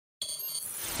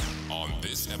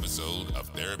this episode of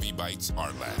Therapy Bites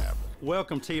Art Lab.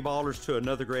 Welcome, T-Ballers, to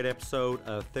another great episode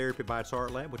of Therapy Bites Art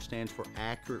Lab, which stands for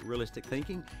Accurate Realistic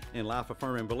Thinking and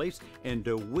Life-Affirming Beliefs. And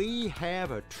do we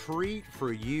have a treat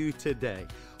for you today?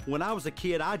 When I was a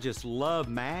kid, I just loved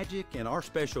magic, and our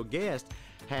special guest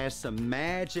has some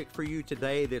magic for you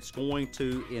today that's going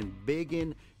to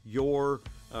embiggen your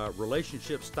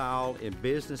relationship style in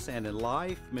business and in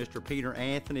life. Mr. Peter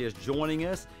Anthony is joining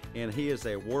us, and he is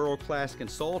a world-class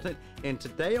consultant. And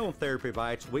today on Therapy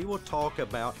Bites, we will talk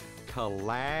about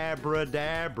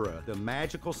Collabradabra, the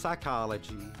magical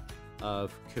psychology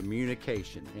of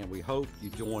communication. And we hope you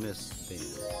join us then.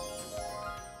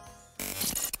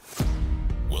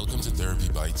 Welcome to Therapy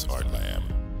Bites Art Lab,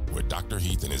 where Dr.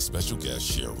 Heath and his special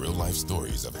guests share real-life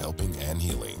stories of helping and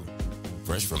healing,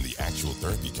 fresh from the actual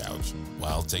therapy couch,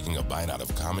 while taking a bite out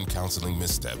of common counseling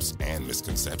missteps and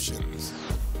misconceptions.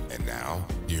 And now,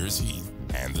 here's Heath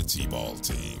and the TBAL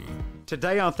Team.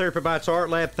 Today on Therapy Bites Art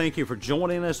Lab, thank you for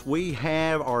joining us. We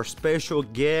have our special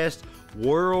guest,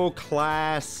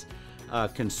 world-class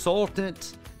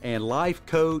consultant and life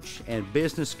coach and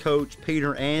business coach,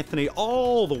 Peter Anthony,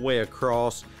 all the way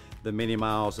across the many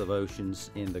miles of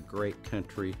oceans in the great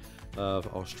country of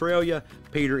Australia.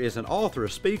 Peter is an author, a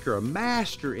speaker, a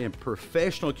master in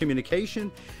professional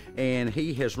communication, and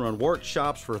he has run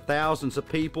workshops for thousands of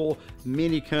people,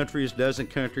 many countries, dozen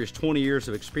countries, 20 years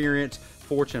of experience,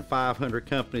 Fortune 500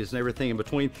 companies, and everything in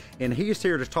between. And he's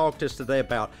here to talk to us today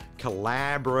about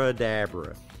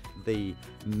Collabradabra, the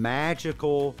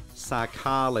magical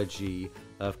psychology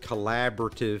of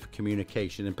collaborative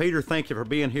communication. And Peter, thank you for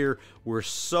being here. We're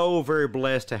so very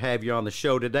blessed to have you on the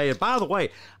show today. And by the way,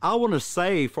 I want to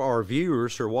say for our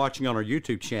viewers who are watching on our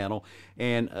YouTube channel,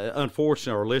 and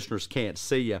unfortunately our listeners can't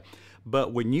see you,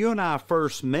 but when you and I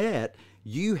first met,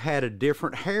 you had a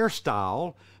different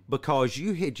hairstyle because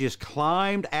you had just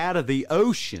climbed out of the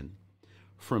ocean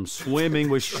from swimming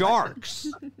with sharks.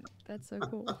 That's so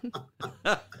cool.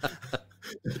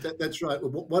 That's right.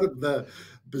 One of the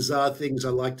bizarre things I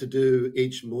like to do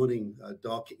each morning,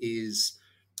 Doc, is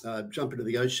jump into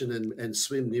the ocean and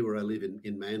swim near where I live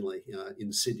in Manly,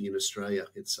 in Sydney, in Australia.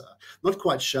 It's not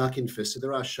quite shark infested.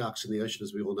 There are sharks in the ocean,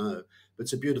 as we all know, but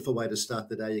it's a beautiful way to start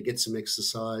the day. You get some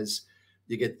exercise,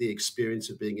 you get the experience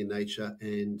of being in nature,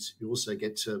 and you also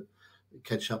get to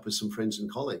catch up with some friends and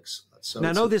colleagues. So now,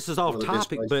 I know this is off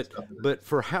topic, but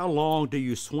for how long do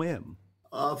you swim?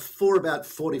 For about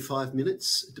 45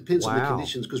 minutes. It depends on the Wow.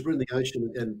 conditions, because we're in the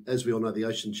ocean, and as we all know, the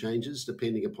ocean changes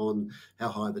depending upon how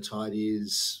high the tide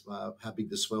is, how big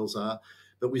the swells are.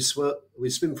 But we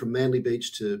swim from Manly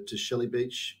Beach to Shelley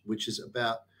Beach, which is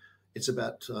about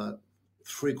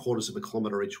 3/4 of a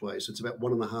kilometre each way. So it's about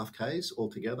 1.5 Ks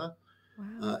altogether.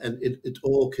 Wow. And it's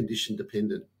all condition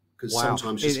dependent, because Wow.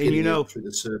 sometimes just And getting you know, out through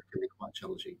the surf can be quite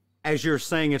challenging. as you're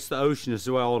saying, it's the ocean, as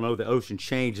we all know the ocean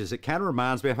changes. It kind of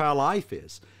reminds me of how life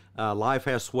is. Life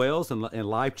has swells and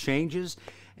life changes.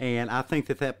 And I think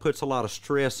that puts a lot of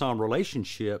stress on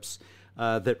relationships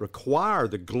that require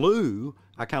the glue.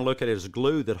 I kind of look at it as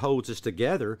glue that holds us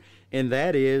together, and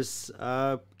that is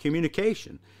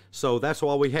communication. So that's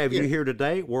why we have you here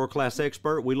today, world-class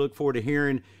expert. We look forward to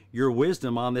hearing your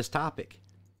wisdom on this topic.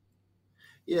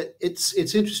 Yeah, it's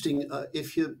interesting.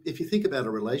 If you think about a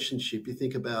relationship, you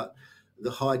think about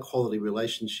the high quality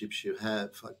relationships you have.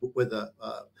 Like whether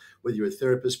you're a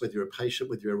therapist, whether you're a patient,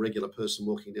 whether you're a regular person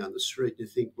walking down the street, you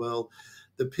think, well,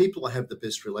 the people I have the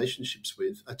best relationships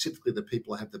with are typically the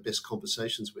people I have the best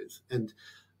conversations with. And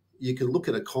you can look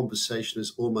at a conversation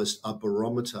as almost a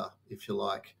barometer, if you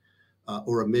like,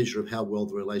 or a measure of how well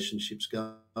the relationship's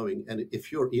going. And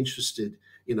if you're interested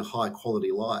in a high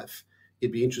quality life,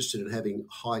 you'd be interested in having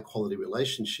high quality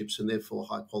relationships and therefore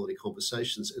high quality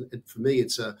conversations. And for me,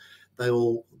 they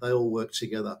all work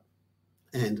together.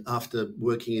 And after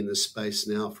working in this space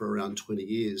now for around 20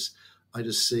 years, I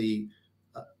just see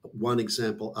one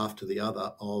example after the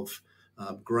other of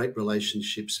great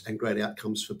relationships and great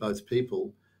outcomes for both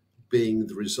people being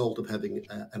the result of having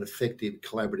an effective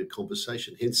collaborative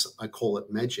conversation. Hence, I call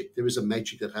it magic. There is a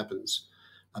magic that happens.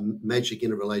 Magic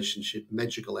in a relationship,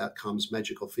 magical outcomes,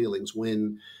 magical feelings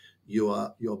when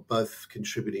you're both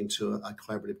contributing to a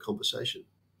collaborative conversation.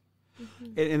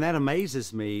 Mm-hmm. And that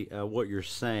amazes me, what you're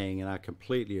saying, and I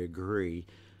completely agree.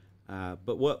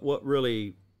 But what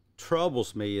really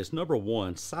troubles me is, number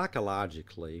one,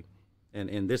 psychologically,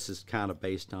 and this is kind of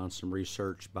based on some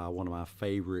research by one of my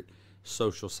favorite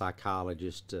social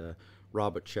psychologists,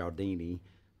 Robert Cialdini.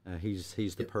 He's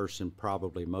the person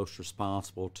probably most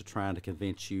responsible to trying to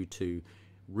convince you to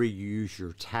reuse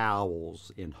your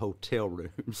towels in hotel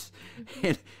rooms,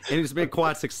 and he's been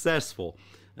quite successful.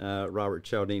 Robert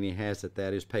Cialdini has it,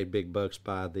 that is paid big bucks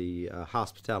by the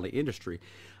hospitality industry.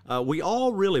 We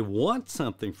all really want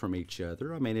something from each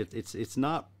other. I mean, it's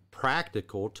not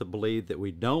practical to believe that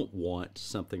we don't want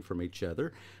something from each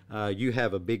other. You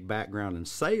have a big background in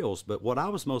sales, but what I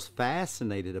was most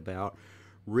fascinated about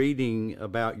reading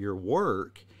about your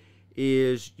work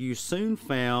is you soon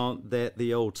found that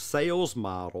the old sales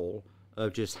model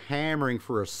of just hammering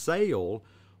for a sale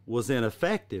was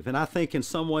ineffective. And I think in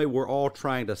some way we're all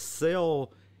trying to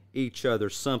sell each other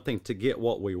something to get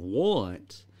what we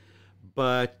want.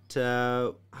 But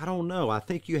I don't know. I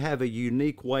think you have a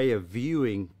unique way of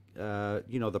viewing,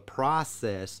 the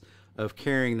process of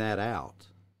carrying that out.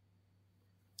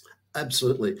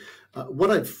 Absolutely.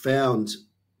 What I've found,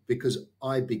 because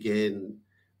I began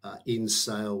in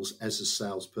sales as a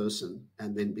salesperson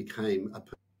and then became a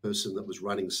person that was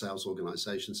running sales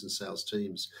organizations and sales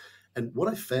teams. And what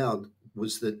I found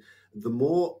was that the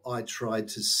more I tried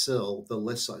to sell, the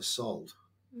less I sold,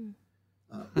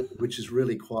 which is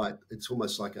really it's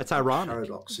almost like a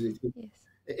paradox. And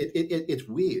Yes. it's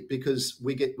weird because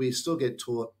we still get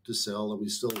taught to sell, and we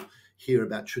still hear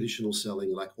about traditional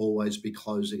selling, like always be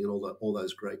closing and all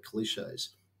those great cliches.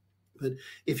 But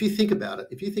if you think about it,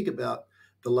 if you think about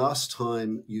the last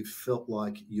time you felt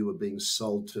like you were being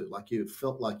sold to, like you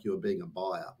felt like you were being a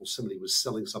buyer or somebody was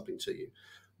selling something to you,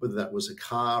 whether that was a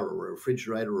car or a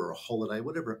refrigerator or a holiday,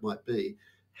 whatever it might be,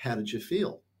 how did you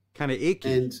feel? Kind of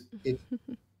icky. And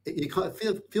you kind of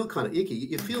feel kind of icky.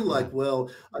 You feel like, well,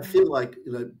 I feel like,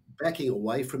 backing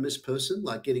away from this person,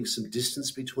 like getting some distance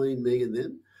between me and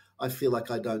them. I feel like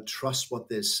I don't trust what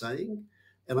they're saying.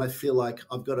 And I feel like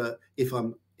I've got to, if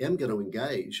I'm am going to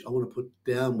engage, I want to put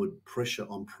downward pressure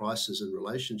on prices and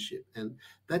relationship. And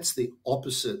that's the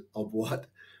opposite of what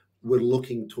we're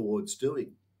looking towards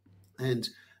doing. And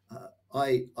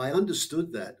I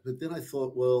understood that, but then I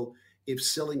thought, well, if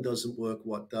selling doesn't work,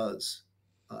 what does?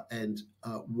 And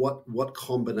what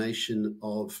combination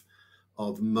of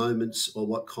moments, or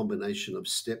what combination of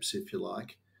steps, if you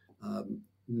like,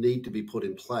 need to be put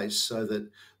in place so that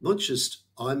not just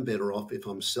I'm better off if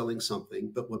I'm selling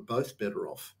something, but we're both better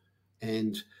off.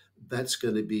 And it's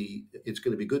going to be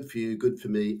good for you, good for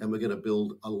me, and we're going to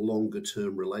build a longer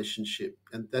term relationship.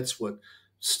 And that's what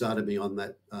started me on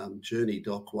that journey,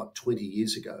 Doc, 20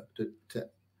 years ago, to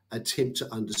attempt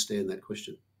to understand that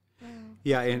question.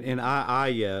 Yeah, and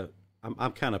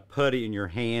I'm kind of putty in your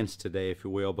hands today, if you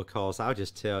will, because I'll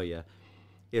just tell you,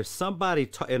 if somebody,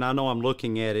 and I know I'm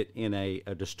looking at it in a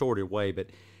distorted way, but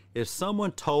if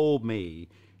someone told me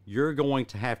you're going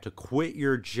to have to quit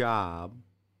your job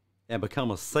and become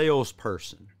a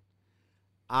salesperson,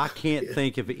 I can't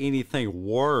think of anything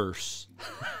worse.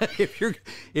 if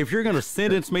you're going to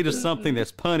sentence me to something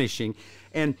that's punishing.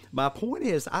 And my point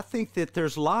is, I think that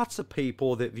there's lots of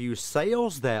people that view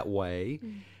sales that way,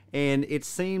 and it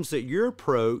seems that your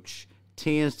approach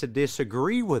tends to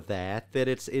disagree with that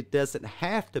it doesn't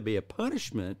have to be a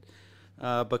punishment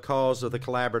because of the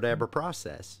Collabradabra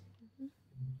process.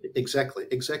 Exactly.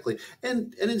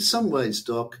 And in some ways,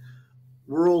 Doc,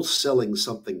 we're all selling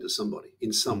something to somebody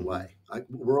in some way. Like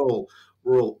we're all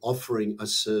offering a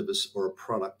service or a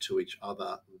product to each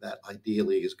other that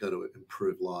ideally is going to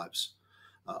improve lives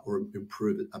or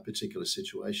improve a particular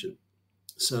situation.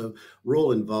 So we're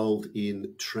all involved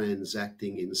in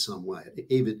transacting in some way.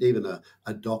 Even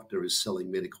a doctor is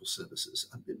selling medical services.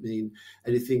 I mean,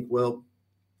 and you think, well,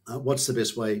 what's the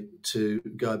best way to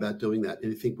go about doing that?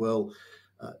 And you think, well,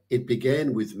 it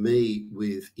began with me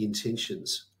with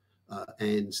intentions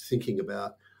and thinking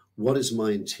about what is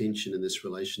my intention in this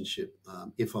relationship.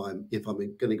 If I'm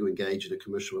going to engage in a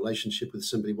commercial relationship with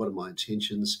somebody, what are my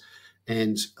intentions?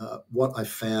 And what I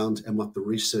found and what the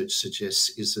research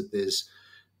suggests is that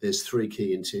there's three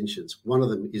key intentions. One of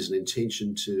them is an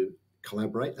intention to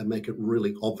collaborate and make it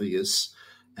really obvious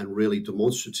and really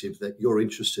demonstrative that you're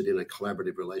interested in a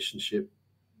collaborative relationship.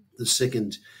 The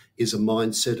second is a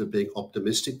mindset of being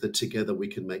optimistic, that together we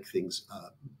can make things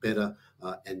better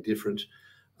and different.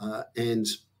 And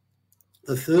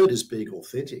the third is being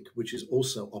authentic, which is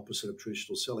also opposite of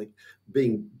traditional selling,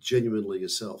 being genuinely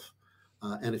yourself.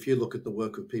 And if you look at the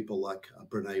work of people like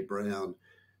Brené Brown,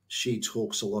 she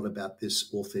talks a lot about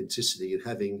this authenticity and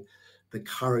having the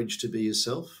courage to be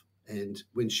yourself. And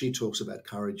when she talks about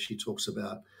courage, she talks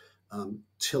about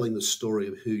telling the story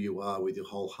of who you are with your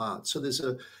whole heart. So there's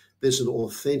an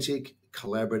authentic,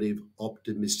 collaborative,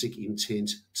 optimistic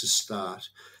intent to start.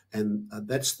 And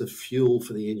that's the fuel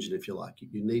for the engine, if you like.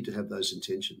 You need to have those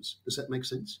intentions. Does that make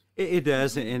sense? It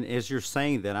does. And as you're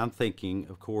saying that, I'm thinking,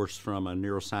 of course, from a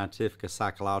neuroscientific, a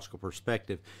psychological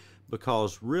perspective,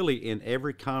 because really in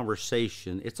every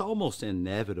conversation, it's almost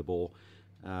inevitable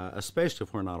especially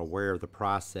if we're not aware of the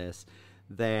process,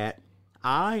 that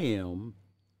I am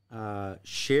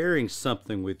sharing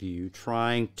something with you,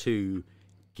 trying to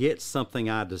get something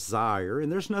I desire,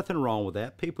 and there's nothing wrong with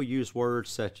that. People use words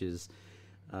such as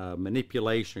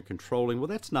manipulation or controlling. Well,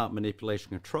 that's not manipulation,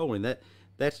 controlling.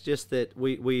 That's just that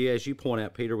we, as you point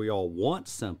out, Peter, we all want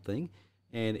something,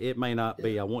 and it may not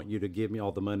be, I want you to give me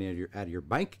all the money out of your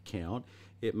bank account.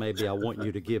 It may be, I want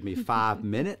you to give me 5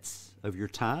 minutes of your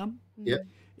time. Yep.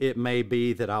 It may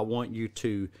be that I want you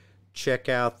to check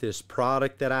out this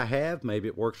product that I have. Maybe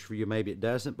it works for you, maybe it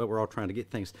doesn't, but we're all trying to get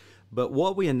things. But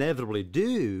what we inevitably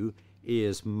do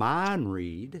is mind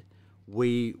read.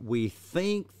 We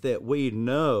think that we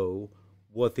know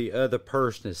what the other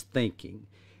person is thinking,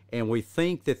 and we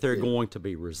think that they're going to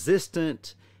be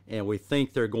resistant, and we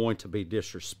think they're going to be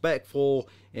disrespectful,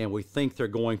 and we think they're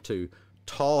going to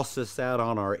toss us out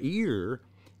on our ear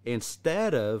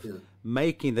instead of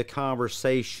making the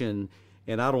conversation.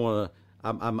 And I don't want to,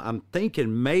 I'm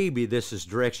thinking maybe this is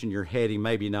direction you're heading,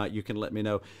 maybe not. You can let me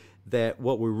know. That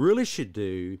what we really should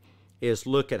do is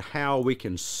look at how we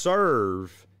can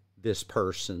serve this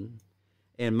person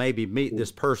and maybe meet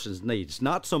this person's needs.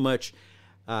 Not so much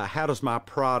how does my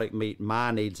product meet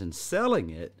my needs in selling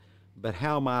it, but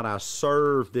how might I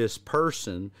serve this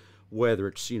person, whether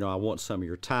it's, I want some of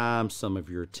your time, some of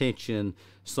your attention,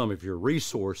 some of your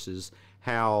resources,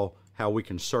 how we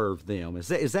can serve them. Is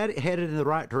that headed in the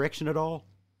right direction at all?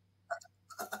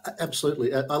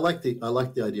 Absolutely. I like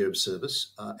the idea of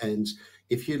service. And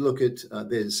if you look at,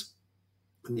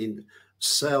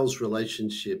 sales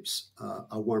relationships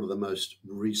are one of the most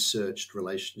researched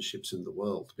relationships in the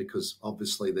world, because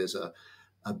obviously there's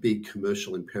a big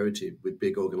commercial imperative with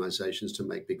big organizations to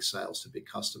make big sales to big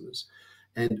customers.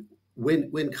 And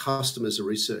when customers are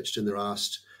researched and they're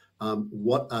asked,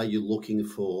 what are you looking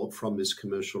for from this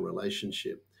commercial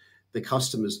relationship? The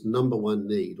customer's number one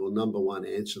need or number one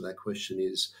answer to that question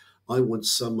is, I want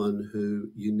someone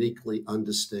who uniquely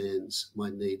understands my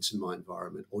needs and my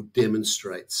environment, or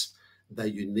demonstrates they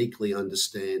uniquely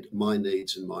understand my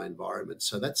needs and my environment.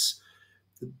 So that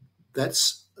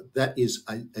is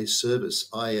a service.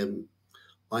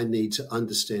 I need to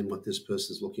understand what this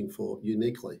person is looking for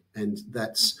uniquely. And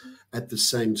that's at the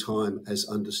same time as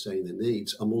understanding the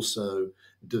needs, I'm also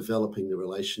developing the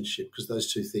relationship, because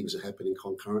those two things are happening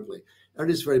concurrently. And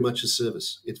it is very much a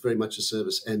service. It's very much a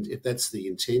service. And if that's the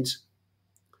intent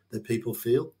that people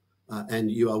feel, and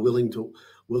you are willing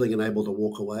and able to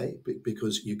walk away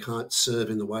because you can't serve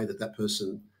in the way that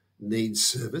person needs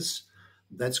service,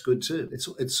 that's good too.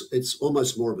 It's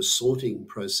almost more of a sorting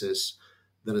process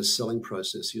than a selling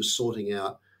process. You're sorting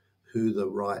out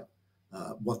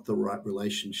what the right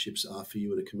relationships are for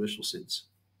you in a commercial sense.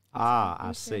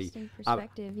 I see. Interesting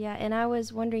perspective. Yeah, and I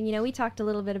was wondering, we talked a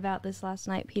little bit about this last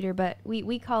night, Peter, but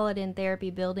we call it in therapy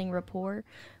building rapport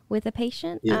with a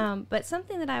patient. Yeah. But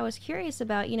something that I was curious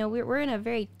about, we're in a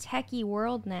very techie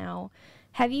world now.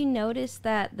 Have you noticed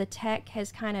that the tech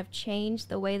has kind of changed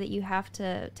the way that you have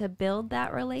to build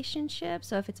that relationship?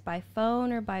 So if it's by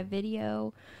phone or by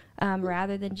video,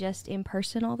 rather than just in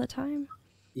person all the time?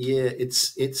 Yeah,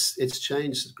 it's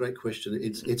changed. Great question.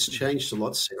 It's changed a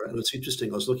lot, Sarah. And it's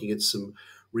interesting. I was looking at some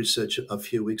research a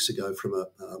few weeks ago from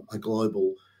a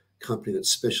global company that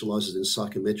specializes in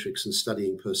psychometrics and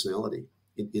studying personality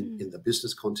in the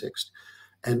business context.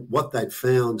 And what they'd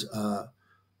found,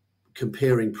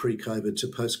 comparing pre-COVID to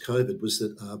post-COVID, was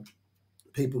that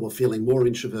people were feeling more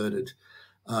introverted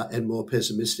and more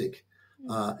pessimistic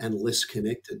and less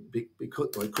connected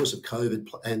because of COVID,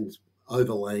 and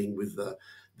overlaying with the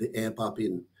amp up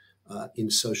in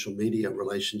social media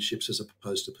relationships as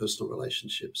opposed to personal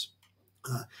relationships.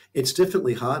 It's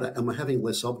definitely harder, and we're having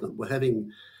less of them.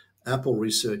 Apple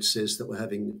research says that we're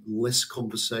having less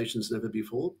conversations than ever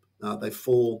before. They've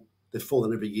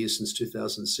fallen every year since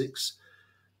 2006.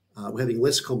 We're having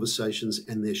less conversations,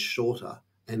 and they're shorter.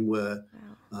 And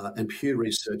and Pew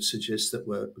Research suggests that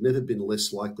we've never been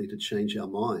less likely to change our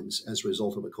minds as a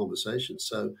result of a conversation.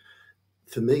 So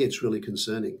for me, it's really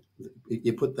concerning.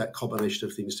 You put that combination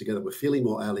of things together. We're feeling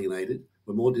more alienated.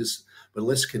 We're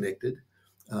less connected.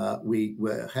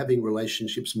 We're having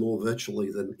relationships more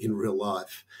virtually than in real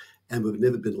life, and we've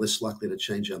never been less likely to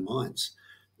change our minds.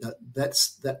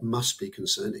 That must be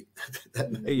concerning.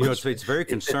 It's very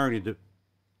concerning.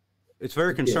 It's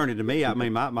very concerning to me. I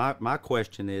mean, my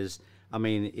question is,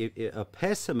 a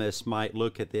pessimist might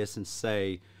look at this and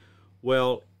say,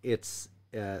 well, it's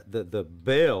the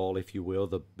bell, if you will,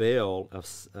 the bell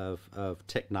of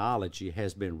technology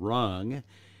has been rung,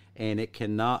 and it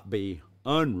cannot be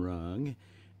unrung,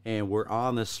 and we're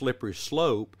on the slippery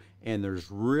slope, and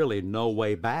there's really no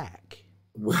way back.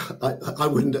 Well, I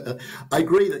wouldn't. I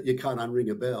agree that you can't unring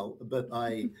a bell, but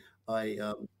I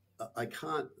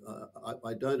can't.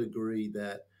 I don't agree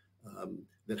that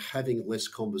that having less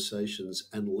conversations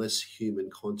and less human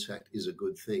contact is a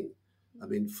good thing. I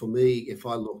mean, for me, if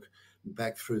I look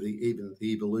back through even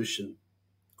the evolution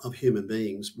of human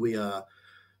beings, we are.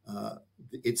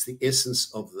 It's the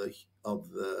essence of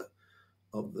the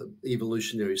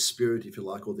evolutionary spirit, if you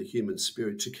like, or the human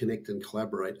spirit, to connect and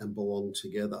collaborate and belong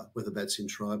together, whether that's in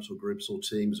tribes or groups or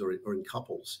teams or in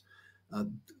couples.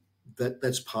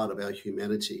 That's part of our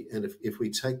humanity. And if we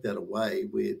take that away,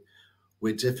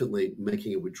 we're definitely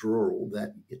making a withdrawal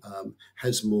that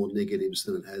has more negatives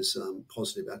than it has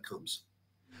positive outcomes.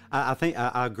 I think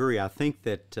I agree. I think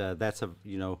that that's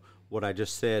what I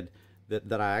just said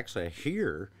that I actually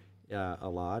hear a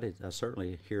lot. I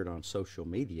certainly hear it on social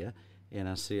media, and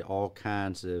I see all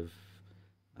kinds of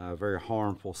very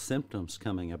harmful symptoms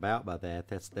coming about by that.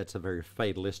 That's a very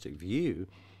fatalistic view,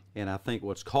 and I think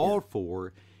what's called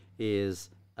for is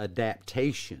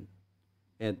adaptation.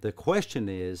 And the question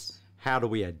is, how do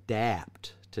we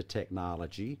adapt to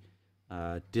technology,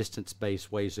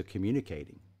 distance-based ways of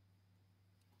communicating?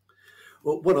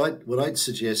 Well, what I'd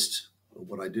suggest, or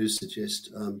what I do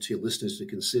suggest to your listeners to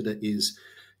consider is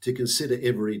to consider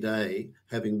every day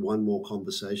having one more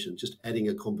conversation, just adding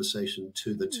a conversation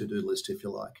to the to-do list, if you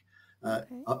like.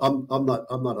 I'm not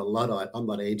a Luddite. I'm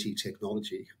not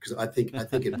anti-technology, because I think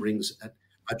it brings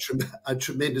a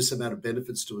tremendous amount of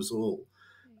benefits to us all.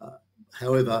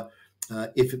 However,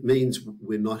 if it means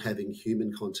we're not having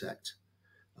human contact,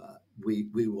 we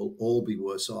will all be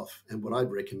worse off. And what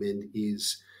I'd recommend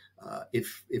is,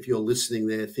 if you're listening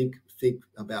there, think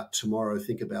about tomorrow.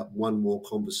 Think about one more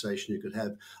conversation you could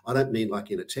have. I don't mean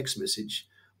like in a text message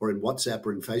or in WhatsApp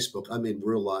or in Facebook. I mean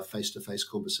real life, face-to-face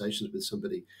conversations with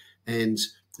somebody, and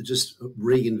to just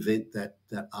reinvent that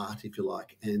art, if you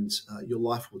like, and your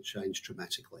life will change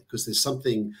dramatically, because there's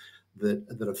something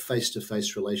that a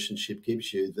face-to-face relationship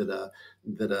gives you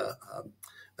that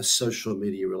a social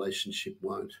media relationship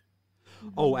won't.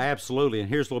 Oh, absolutely. And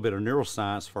here's a little bit of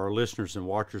neuroscience for our listeners and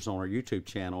watchers on our YouTube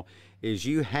channel, is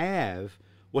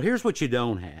here's what you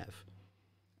don't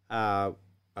have.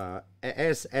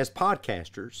 As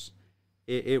podcasters,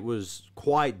 it was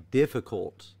quite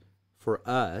difficult for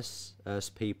us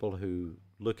people who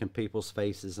look in people's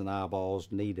faces and eyeballs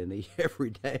knee to knee every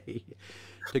day,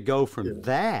 to go from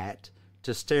that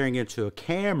to staring into a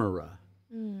camera.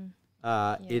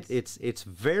 Yes. It's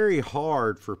very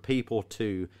hard for people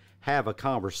to have a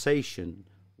conversation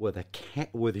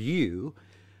with you,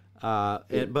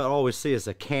 but always see as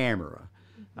a camera.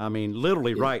 I mean,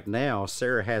 literally right now,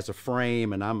 Sarah has a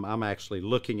frame, and I'm actually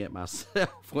looking at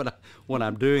myself when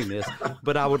I'm doing this.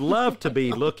 But I would love to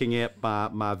be looking at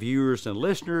my viewers and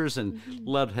listeners, and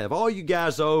love to have all you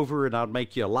guys over, and I'd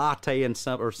make you a latte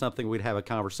or something. We'd have a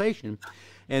conversation,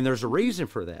 and there's a reason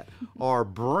for that. Our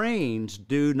brains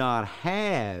do not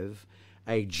have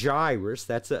a gyrus.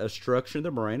 That's a structure in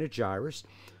the brain, a gyrus,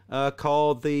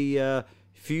 called the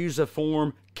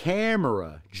fusiform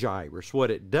camera gyrus. What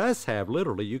it does have,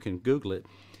 literally, you can Google it,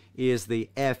 is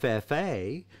the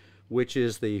FFA, which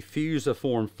is the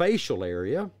fusiform facial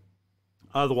area,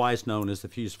 otherwise known as the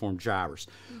fusiform gyrus.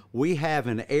 We have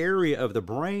an area of the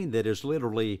brain that is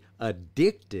literally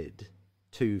addicted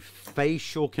to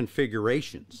facial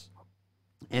configurations.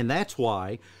 And that's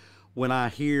why when I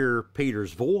hear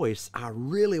Peter's voice, I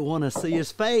really want to see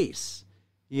his face.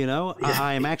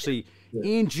 I am actually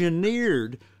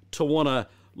engineered to want to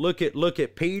look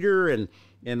at Peter, and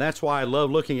that's why I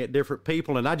love looking at different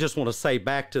people. And I just want to say,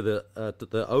 back to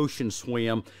the ocean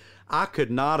swim, I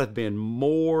could not have been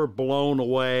more blown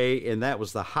away, and that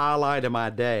was the highlight of my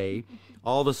day.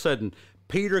 All of a sudden,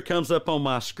 Peter comes up on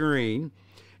my screen,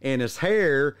 and his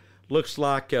hair looks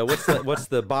like what's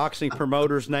the boxing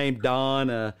promoter's name?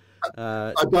 Don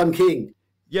King.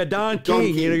 Yeah, Don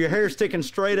King. Your hair sticking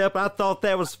straight up. I thought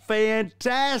that was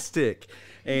fantastic.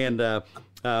 And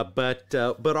but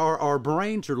our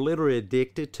brains are literally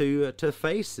addicted to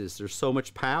faces. There's so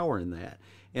much power in that,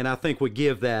 and I think we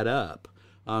give that up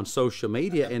on social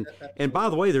media. And by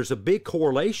the way, there's a big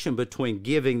correlation between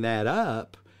giving that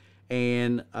up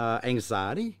and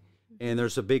anxiety, and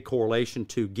there's a big correlation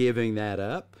to giving that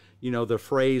up. The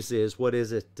phrase is, what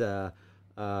is it?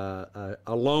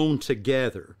 Alone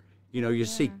together. You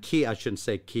see I shouldn't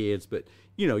say kids, but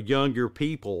younger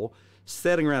people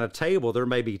sitting around a table. There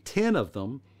may be 10 of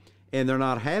them, and they're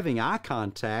not having eye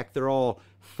contact. They're all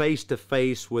face to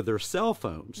face with their cell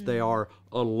phones. They are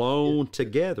alone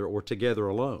together, or together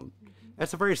alone.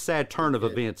 That's a very sad turn of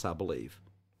events, I believe.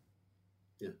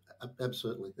 Yeah,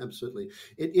 absolutely.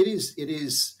 It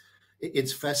is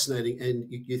it's fascinating. And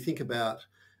you think about,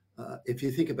 if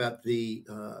you think about the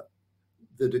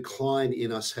decline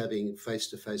in us having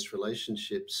face-to-face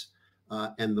relationships,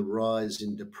 and the rise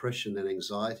in depression and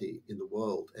anxiety in the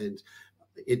world, and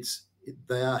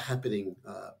they are happening.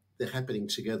 They're happening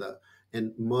together.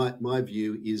 And my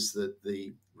view is that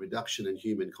the reduction in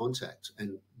human contact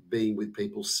and being with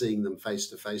people, seeing them face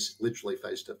to face, literally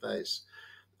face to face,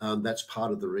 that's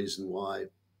part of the reason why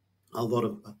a lot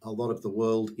of the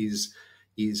world is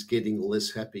getting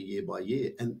less happy year by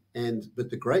year. But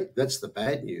that's the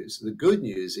bad news. The good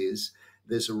news is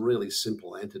there's a really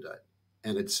simple antidote,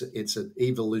 and it's an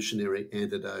evolutionary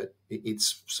antidote.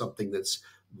 It's something that's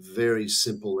very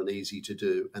simple and easy to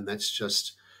do, and that's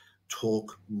just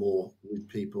talk more with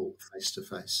people face to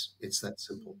face. It's that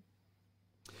simple.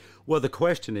 Well, the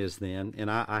question is then,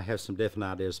 and I have some different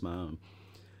ideas of my own,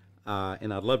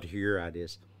 and I'd love to hear your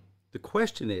ideas. The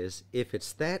question is, if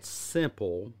it's that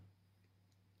simple,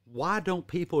 why don't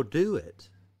people do it?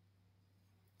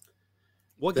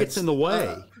 What gets in the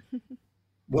way?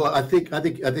 Well, I think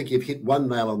you've hit one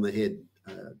nail on the head,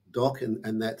 Doc,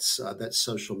 and that's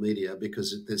social media,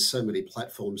 because there's so many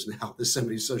platforms now. There's so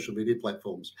many social media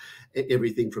platforms,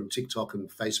 everything from TikTok and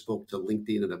Facebook to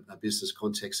LinkedIn and a business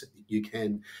context. You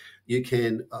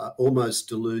can almost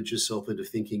delude yourself into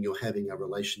thinking you're having a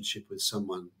relationship with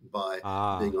someone by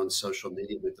being on social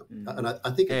media with them. And I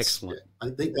think it's excellent. I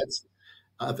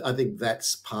think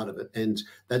that's part of it, and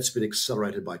that's been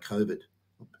accelerated by COVID.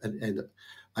 And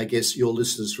I guess your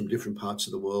listeners from different parts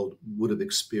of the world would have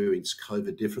experienced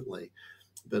COVID differently,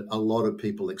 but a lot of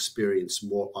people experience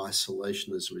more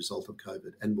isolation as a result of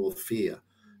COVID, and more fear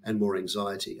and more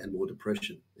anxiety and more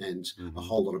depression and a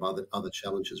whole lot of other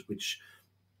challenges,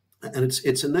 and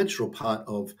it's a natural part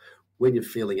of when you're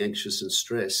feeling anxious and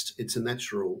stressed. It's a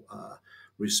natural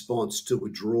response to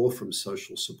withdraw from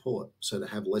social support, so to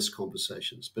have less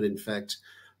conversations. But in fact,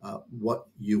 what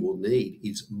you will need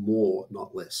is more,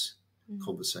 not less,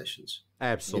 conversations.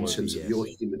 Absolutely. In terms of your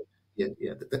human,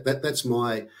 that's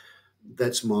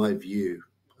my view,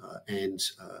 and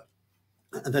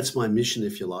that's my mission,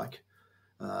 if you like.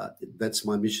 That's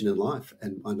my mission in life,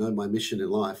 and I know my mission in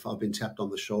life. I've been tapped on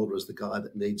the shoulder as the guy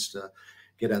that needs to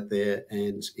get out there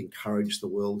and encourage the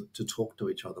world to talk to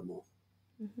each other more.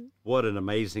 What an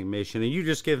amazing mission! And you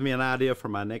just gave me an idea for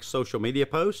my next social media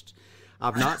post.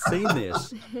 I've not seen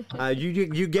this.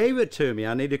 You gave it to me.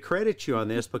 I need to credit you on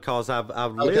this, because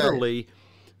I've literally,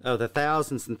 the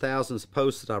thousands and thousands of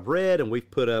posts that I've read, and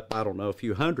we've put up, I don't know, a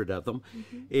few hundred of them,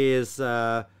 is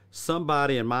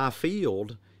somebody in my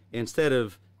field, instead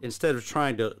of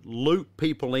trying to loop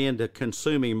people into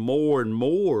consuming more and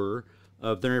more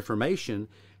of their information,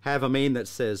 have a meme that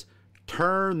says,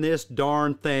 turn this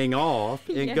darn thing off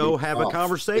and go have a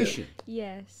conversation.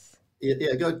 Yes.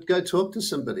 Yeah, go talk to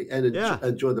somebody and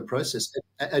enjoy the process.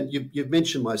 And you've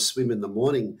mentioned my swim in the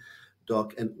morning,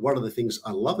 Doc, and one of the things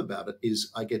I love about it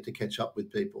is I get to catch up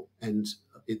with people and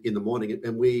in the morning,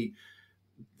 and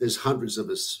there's hundreds of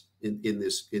us in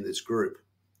this group,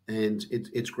 and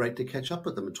it's great to catch up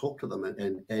with them and talk to them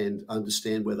and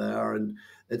understand where they are, and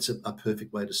it's a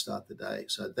perfect way to start the day.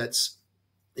 So that's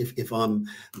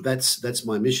that's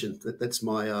my mission. That's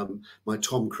my my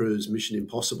Tom Cruise Mission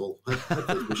Impossible.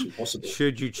 Mission Possible.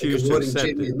 Should you choose to accept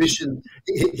it. Mission,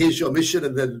 here's your mission,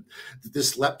 and then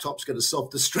this laptop's going to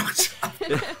self-destruct.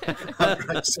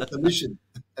 Accept the mission.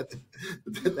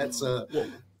 That's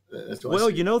well,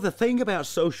 you know, the thing about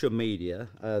social media,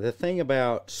 the thing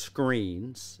about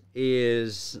screens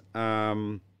is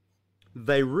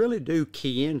they really do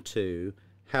key into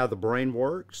how the brain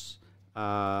works.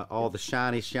 All the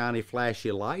shiny,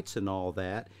 flashy lights and all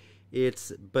that.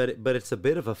 But it's a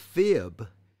bit of a fib.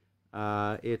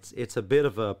 It's a bit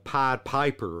of a Pied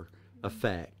Piper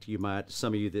effect.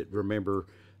 Some of you that remember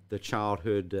the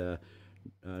childhood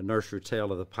nursery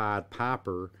tale of the Pied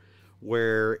Piper,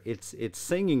 where it's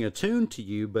singing a tune to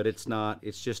you, but it's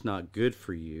just not good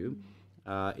for you.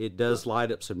 It does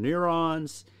light up some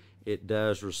neurons. It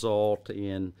does result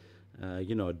in a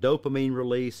dopamine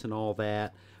release and all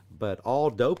that. But all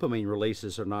dopamine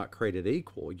releases are not created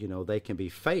equal. They can be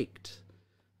faked.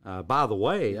 By the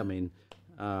way, I mean,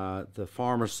 the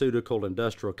pharmaceutical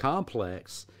industrial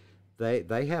complex,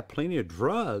 they have plenty of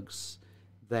drugs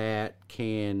that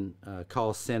can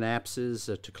cause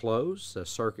synapses to close,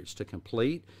 circuits to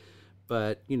complete.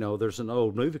 But, there's an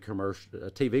old movie commercial,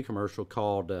 a TV commercial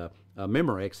called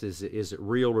Memorex. Is it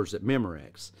real or is it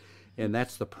Memorex? And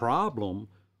that's the problem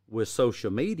with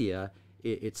social media.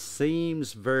 It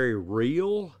seems very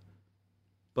real,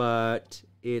 but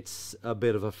it's a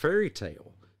bit of a fairy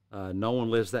tale. No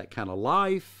one lives that kind of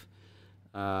life.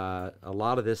 A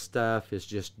lot of this stuff is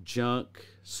just junk,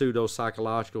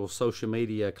 pseudo-psychological social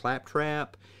media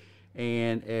claptrap.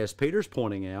 And as Peter's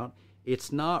pointing out,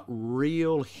 it's not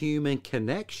real human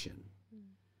connection,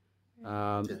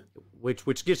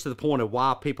 which gets to the point of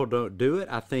why people don't do it.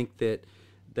 I think that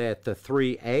the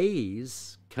 3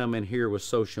 A's come in here with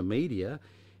social media.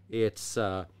 It's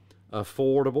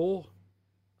affordable,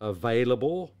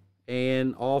 available,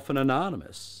 and often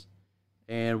anonymous.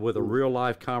 And with a real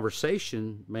life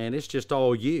conversation, man, it's just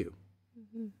all you.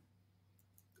 Mm-hmm.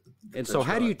 And so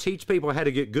how do you teach people how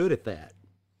to get good at that?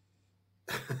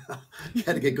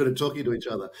 How to get good at talking to each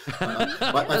other.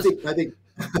 I think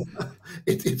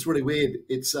it's really weird.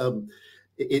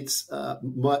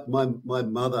 My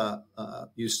mother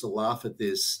used to laugh at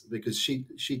this because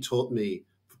she taught me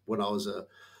when I was a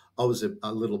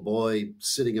little boy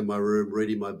sitting in my room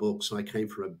reading my books, and I came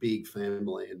from a big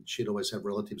family, and she'd always have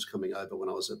relatives coming over when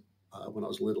I was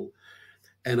little,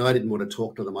 and I didn't want to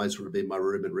talk to them. I just wanted to be in my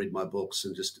room and read my books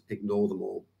and just ignore them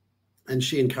all. And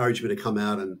she encouraged me to come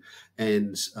out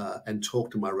and talk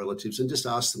to my relatives and just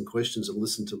ask them questions and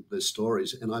listen to their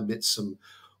stories. And I met some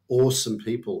awesome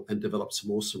people and developed some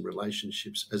awesome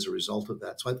relationships as a result of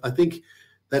that. So I think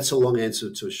that's a long answer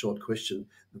to a short question.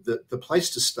 The place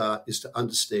to start is to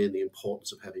understand the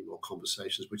importance of having more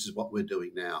conversations, which is what we're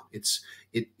doing now. It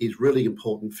is really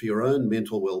important for your own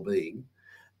mental well-being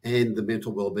and the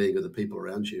mental well-being of the people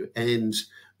around you, and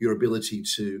your ability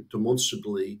to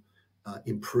demonstrably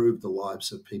improve the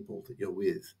lives of people that you're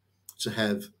with, to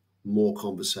have more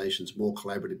conversations, more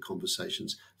collaborative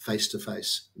conversations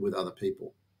face-to-face with other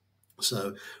people.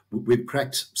 So we've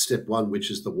cracked step 1,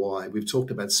 which is the why. We've talked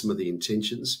about some of the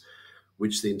intentions,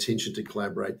 which the intention to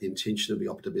collaborate, the intention to be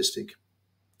optimistic,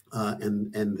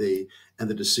 and the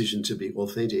decision to be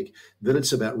authentic. Then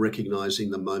it's about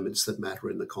recognizing the moments that matter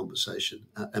in the conversation.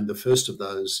 And the first of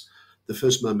those, the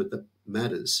first moment that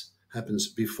matters, happens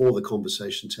before the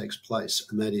conversation takes place,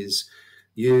 and that is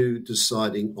you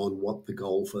deciding on what the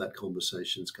goal for that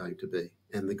conversation is going to be.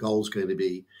 And the goal is going to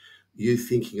be you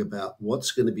thinking about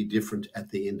what's going to be different at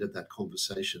the end of that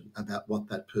conversation, about what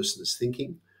that person is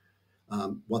thinking,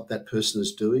 what that person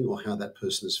is doing, or how that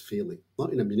person is feeling.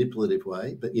 Not in a manipulative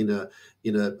way, but in a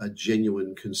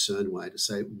genuine concern way, to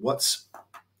say what's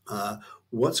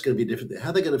going to be different there? How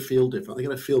are they going to feel different? Are they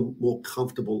going to feel more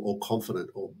comfortable or confident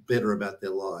or better about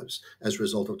their lives as a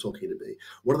result of talking to me?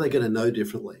 What are they going to know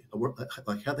differently?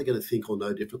 Like, how are they going to think or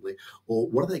know differently? Or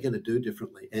what are they going to do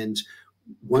differently? And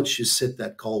once you set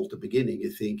that goal at the beginning, you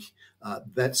think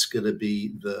that's going to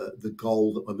be the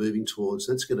goal that we're moving towards.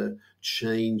 That's going to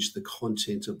change the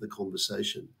content of the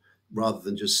conversation rather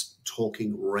than just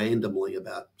talking randomly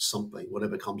about something,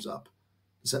 whatever comes up.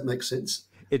 Does that make sense?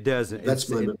 It doesn't. That's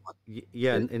moment one.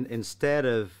 Yeah, and instead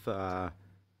of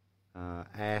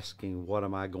asking what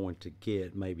am I going to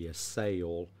get, maybe a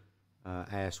sale,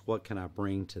 ask what can I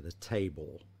bring to the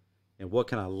table, and what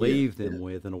can I leave them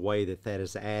with in a way that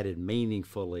is added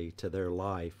meaningfully to their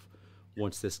life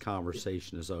once this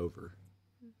conversation is over.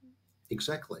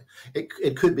 Exactly.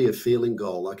 It could be a feeling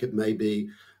goal. Like, it may be,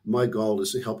 my goal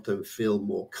is to help them feel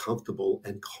more comfortable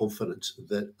and confident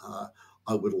that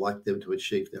I would like them to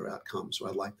achieve their outcomes, or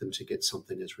I'd like them to get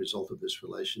something as a result of this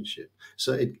relationship.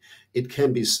 So it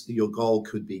can be, your goal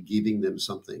could be giving them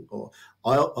something. Or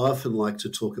I often like to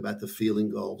talk about the feeling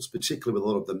goals, particularly with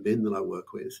a lot of the men that I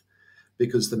work with,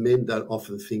 because the men don't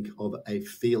often think of a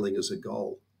feeling as a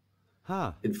goal.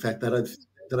 In fact, they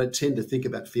don't tend to think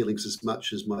about feelings as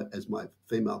much as my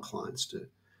female clients do.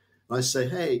 And I say,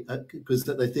 hey, because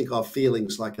they think of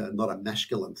feelings like not a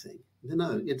masculine thing.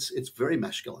 No, it's very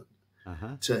masculine.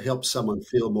 To help someone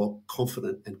feel more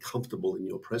confident and comfortable in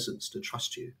your presence, to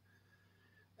trust you.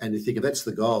 And you think, if that's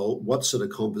the goal, what sort of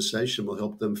conversation will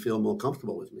help them feel more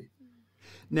comfortable with me?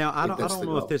 Now, I don't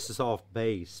know if this is off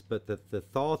base, but the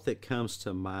thought that comes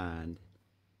to mind,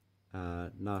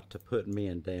 not to put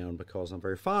men down because I'm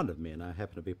very fond of men, I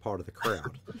happen to be part of the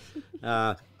crowd,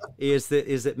 is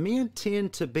that men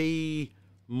tend to be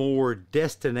more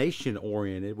destination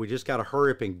oriented. We just got to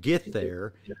hurry up and get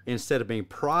there instead of being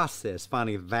processed,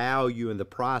 finding value in the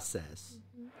process.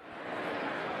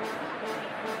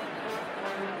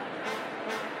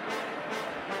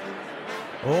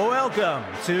 Welcome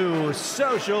to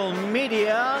Social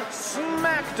Media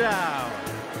Smackdown.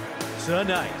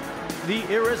 Tonight, the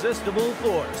irresistible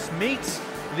force meets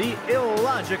the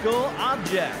illogical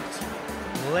object.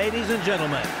 Ladies and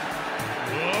gentlemen,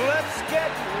 let's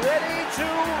get ready to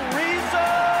reason!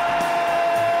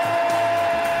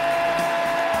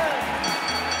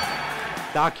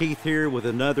 Doc Heath here with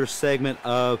another segment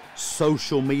of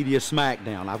Social Media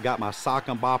Smackdown. I've got my sock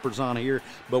and boppers on here,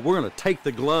 but we're going to take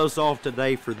the gloves off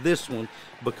today for this one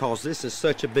because this is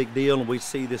such a big deal and we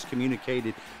see this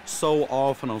communicated so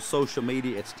often on social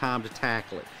media. It's time to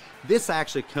tackle it. This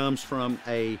actually comes from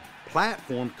a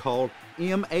platform called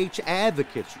MH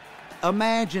Advocates.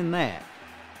 Imagine that.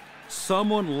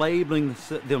 Someone labeling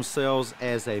themselves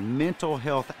as a mental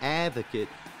health advocate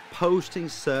posting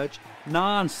such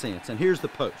nonsense. And here's the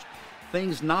post.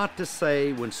 Things not to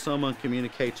say when someone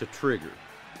communicates a trigger.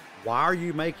 Why are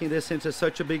you making this into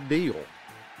such a big deal?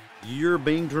 You're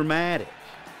being dramatic.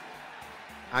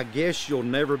 I guess you'll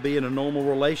never be in a normal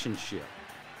relationship.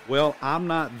 Well, I'm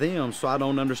not them, so I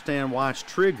don't understand why it's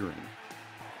triggering.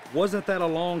 Wasn't that a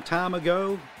long time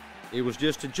ago? It was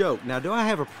just a joke. Now, do I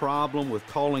have a problem with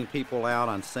calling people out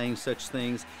on saying such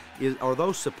things? Are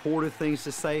those supportive things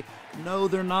to say? No,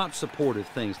 they're not supportive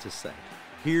things to say.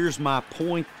 Here's my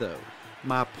point, though.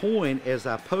 My point, as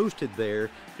I posted there,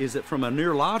 is that from a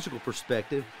neurological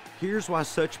perspective, here's why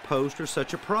such posts are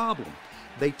such a problem.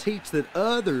 They teach that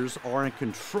others are in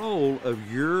control of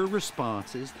your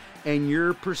responses and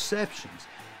your perceptions,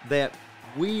 that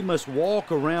we must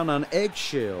walk around on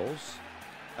eggshells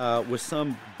with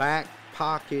some back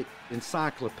pocket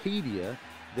encyclopedia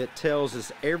that tells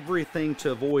us everything to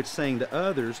avoid saying to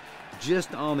others,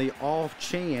 just on the off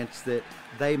chance that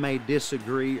they may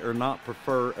disagree or not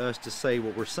prefer us to say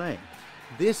what we're saying.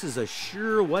 This is a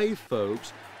sure way,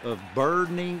 folks, of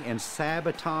burdening and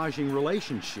sabotaging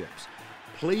relationships.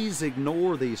 Please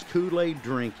ignore these Kool-Aid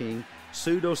drinking,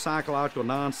 pseudo-psychological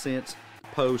nonsense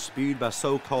posts spewed by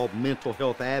so-called mental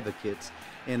health advocates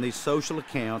and these social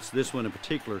accounts, this one in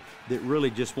particular, that really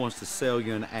just wants to sell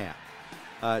you an app.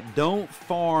 Don't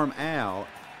farm out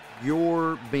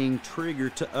your being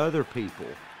triggered to other people.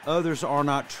 Others are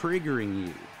not triggering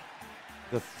you.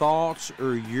 The thoughts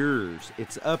are yours.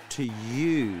 It's up to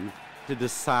you to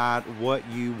decide what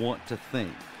you want to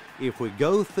think. If we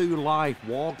go through life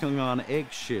walking on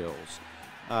eggshells,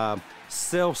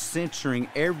 self-censoring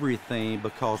everything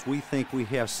because we think we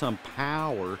have some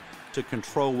power to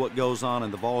control what goes on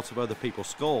in the vaults of other people's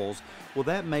skulls, well,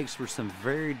 that makes for some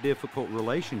very difficult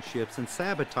relationships and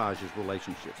sabotages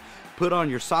relationships. Put on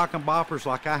your sock and boppers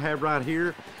like I have right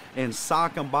here and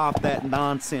sock and bop that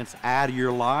nonsense out of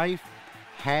your life.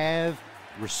 Have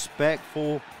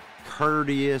respectful,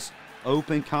 courteous,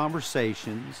 open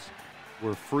conversations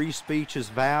where free speech is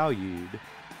valued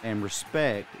and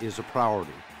respect is a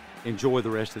priority. Enjoy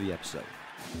the rest of the episode.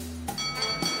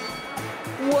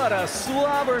 What a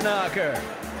slobber knocker!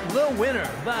 The winner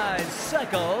by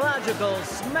Psychological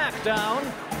Smackdown,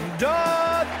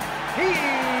 Doc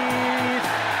Heath!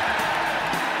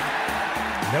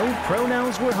 No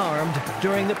pronouns were harmed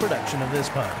during the production of this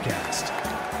podcast.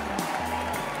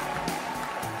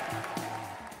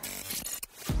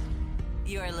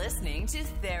 You're listening to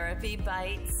Therapy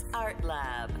Bites Art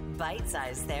Lab.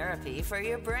 Bite-sized therapy for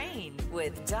your brain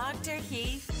with Dr.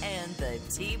 Heath and the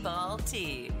TBAL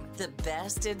Team. The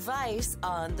best advice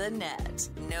on the net.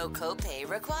 No copay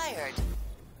required.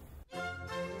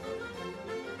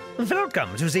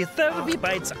 Welcome to the Therapy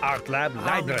Bites Art Lab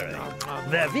Library,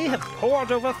 where we have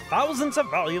poured over thousands of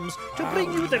volumes to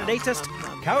bring you the latest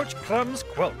Couch Crumbs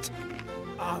quote.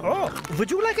 Oh,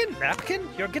 would you like a napkin?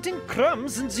 You're getting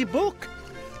crumbs in the book.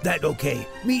 That okay.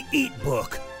 Me eat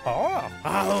book. Oh.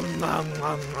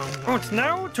 And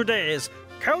now today's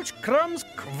Couch Crumbs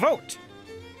quote.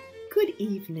 Good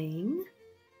evening.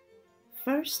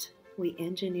 First, we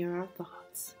engineer our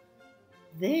thoughts.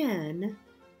 Then,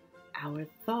 our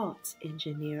thoughts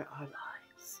engineer our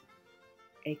lives.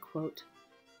 A quote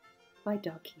by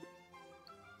Doc Heath.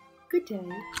 Good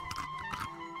day.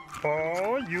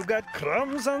 Oh, you got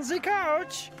crumbs on the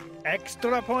couch.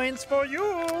 Extra points for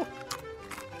you.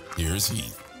 Here's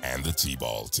Heath and the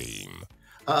T-Ball Team.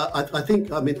 I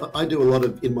think, I do a lot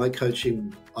of, in my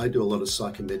coaching, I do a lot of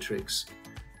psychometrics,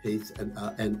 Heath,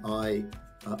 and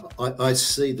I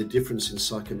see the difference in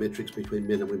psychometrics between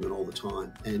men and women all the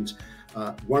time. And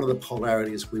one of the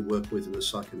polarities we work with in the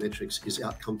psychometrics is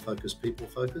outcome-focused,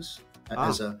 people-focused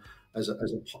as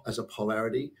a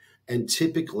polarity. And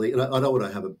typically, and I don't want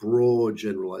to have a broad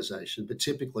generalization, but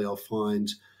typically I'll find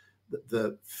that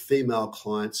the female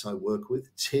clients I work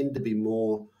with tend to be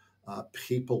more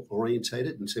people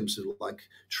orientated in terms of like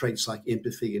traits like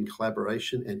empathy and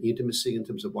collaboration and intimacy in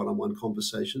terms of one-on-one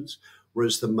conversations,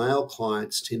 whereas the male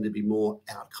clients tend to be more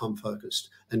outcome focused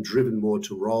and driven more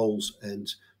to roles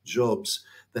and jobs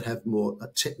that have more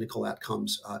technical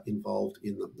outcomes involved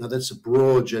in them. Now that's a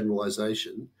broad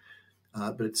generalization,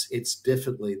 but it's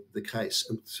definitely the case.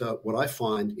 And so what I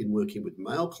find in working with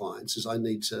male clients is I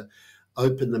need to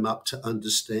open them up to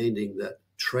understanding that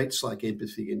traits like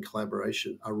empathy and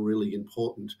collaboration are really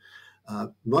important,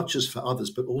 not just for others,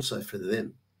 but also for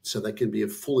them, so they can be a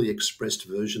fully expressed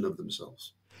version of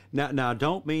themselves. Now, I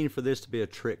don't mean for this to be a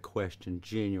trick question,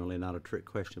 genuinely not a trick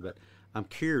question, but I'm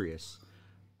curious.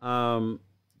 Do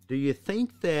you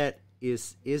think that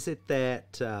is it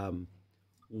that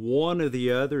one or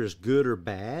the other is good or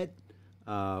bad?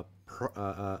 What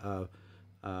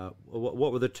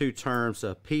were the two terms?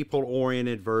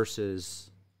 People-oriented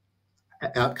versus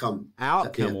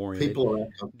outcome-oriented. People or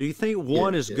outcome. Do you think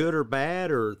one is good or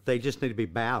bad, or they just need to be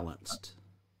balanced?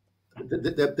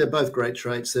 They're both great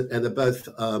traits, and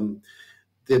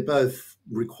they're both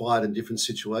required in different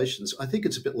situations. I think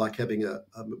it's a bit like having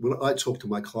when I talk to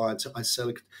my clients, I say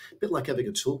a bit like having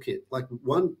a toolkit. Like,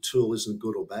 one tool isn't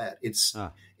good or bad.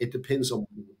 It depends on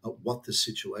what the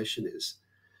situation is.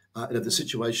 And if the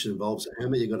situation involves a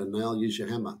hammer, you've got a nail, use your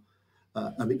hammer.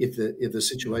 I mean, if the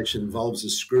situation involves a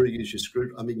screw, use your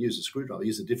screw. I mean, use a screwdriver,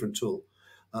 use a different tool.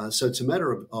 So it's a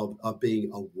matter of being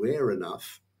aware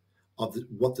enough of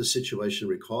what the situation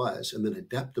requires, and then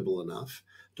adaptable enough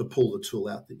to pull the tool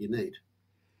out that you need.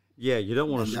 Yeah, you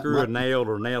don't want to screw a nail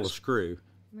or nail a screw.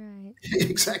 Right.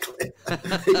 Exactly.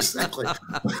 Exactly.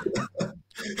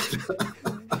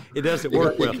 It doesn't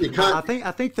work well.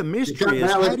 I think the mystery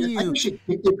is, how do you...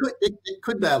 You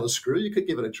could nail a screw. You could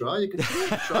give it a try. You could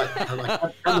try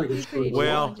it.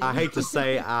 Well, I hate to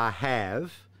say I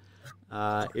have.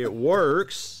 It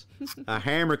works. A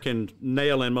hammer can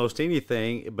nail in most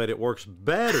anything, but it works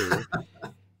better.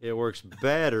 It works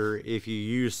better if you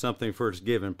use something for its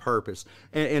given purpose.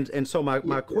 And so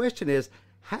my question is,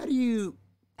 how do you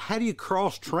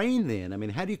cross train then? I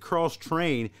mean, how do you cross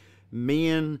train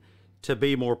men to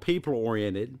be more people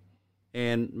oriented,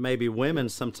 and maybe women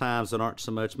sometimes that aren't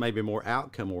so much, maybe more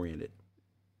outcome oriented?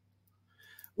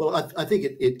 Well, I think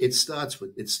it starts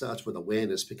with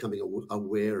awareness, becoming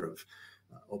aware of,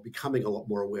 or becoming a lot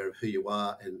more aware of who you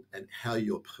are and how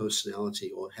your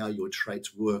personality or how your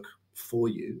traits work for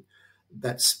you.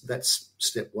 That's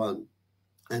step one.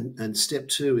 And step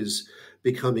two is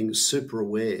becoming super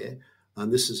aware.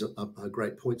 And this is a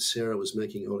great point Sarah was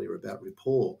making earlier about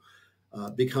rapport.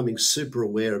 Becoming super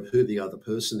aware of who the other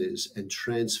person is and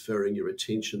transferring your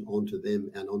attention onto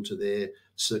them and onto their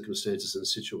circumstances and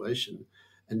situation,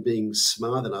 and being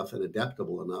smart enough and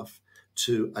adaptable enough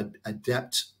to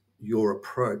adapt your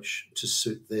approach to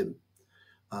suit them.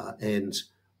 And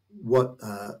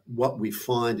what we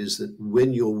find is that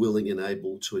when you're willing and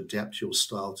able to adapt your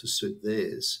style to suit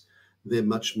theirs, they're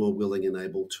much more willing and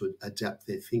able to adapt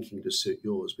their thinking to suit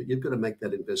yours. But you've got to make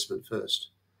that investment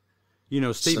first. You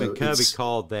know, Stephen Covey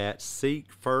called that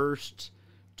seek first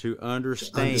to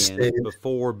understand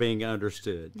before being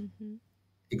understood. Mm-hmm.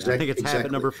 Exactly. I think it's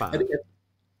habit number 5.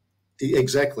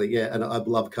 Exactly, yeah. And I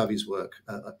love Covey's work.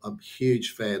 I'm a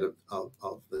huge fan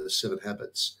of the 7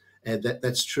 Habits. And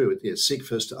that's true. Yeah, seek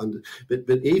first to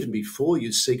but even before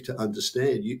you seek to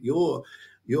understand,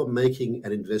 you're making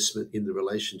an investment in the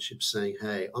relationship, saying,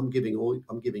 "Hey, I'm giving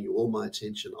you all my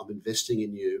attention. I'm investing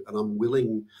in you, and I'm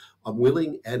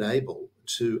willing and able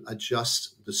to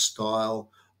adjust the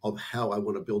style of how I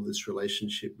want to build this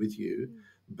relationship with you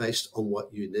based on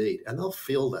what you need." And they'll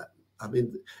feel that. I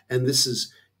mean, and this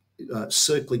is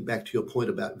circling back to your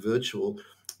point about virtual.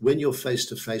 When you're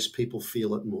face-to-face, people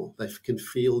feel it more. They can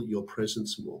feel your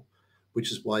presence more,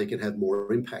 which is why you can have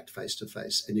more impact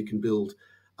face-to-face, and you can build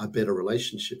a better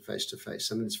relationship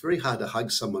face-to-face. I mean, it's very hard to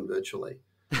hug someone virtually.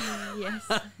 Yes.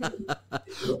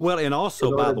 Well, and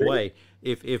also, by the way,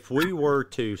 if we were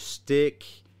to stick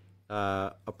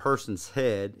a person's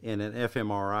head in an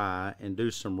fMRI and do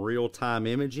some real-time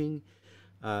imaging,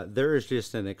 there is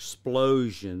just an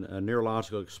explosion, a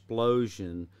neurological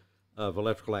explosion of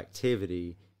electrical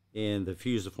activity in the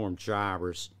fusiform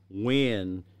gyrus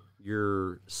when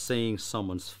you're seeing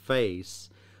someone's face,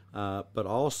 but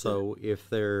also if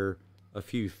they're a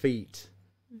few feet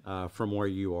from where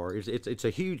you are. It's a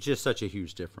huge, just such a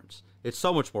huge difference. It's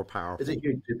so much more powerful. It's a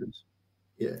huge difference.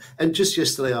 Yeah. And just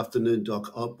yesterday afternoon,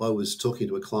 Doc, I was talking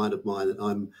to a client of mine,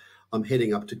 and I'm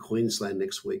heading up to Queensland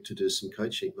next week to do some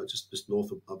coaching, just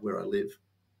north of where I live.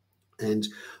 And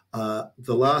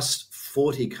the last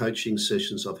 40 coaching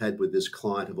sessions I've had with this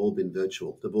client have all been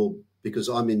virtual. They've all, because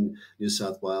I'm in New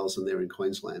South Wales and they're in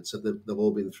Queensland, so they've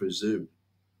all been through Zoom.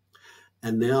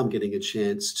 And now I'm getting a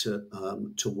chance to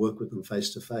work with them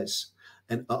face to face.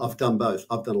 And I've done both.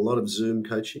 I've done a lot of Zoom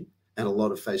coaching and a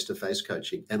lot of face-to-face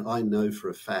coaching. And I know for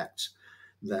a fact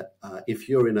that if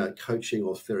you're in a coaching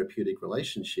or therapeutic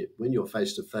relationship, when you're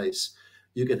face-to-face,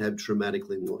 you can have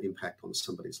dramatically more impact on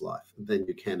somebody's life than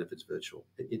you can if it's virtual.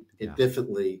 It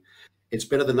definitely, it's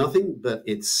better than nothing, but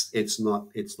it's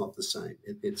not the same.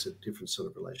 It's a different sort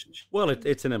of relationship. Well,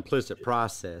 it's an implicit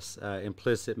process.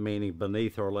 Implicit meaning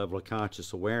beneath our level of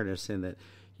conscious awareness, in that,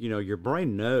 you know, your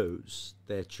brain knows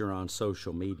that you're on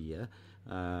social media,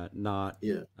 not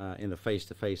in a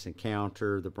face-to-face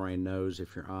encounter. The brain knows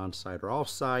if you're on-site or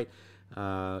off-site.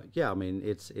 I mean,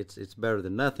 it's better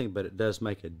than nothing, but it does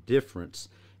make a difference,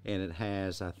 and it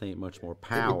has, I think, much more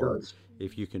power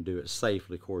if you can do it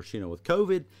safely. Of course, you know, with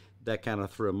COVID, that kind of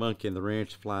threw a monkey in the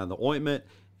wrench, fly in the ointment,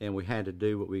 and we had to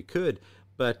do what we could.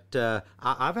 But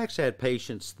I've actually had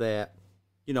patients that,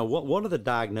 you know, one of the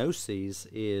diagnoses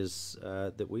is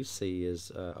that we see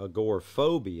is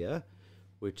agoraphobia,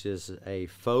 which is a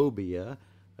phobia,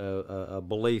 a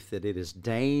belief that it is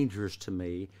dangerous to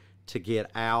me to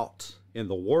get out in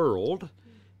the world,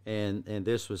 and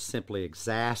this was simply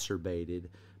exacerbated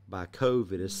by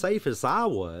COVID. As safe as I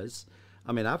was,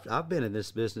 I mean, I've been in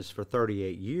this business for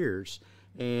 38 years,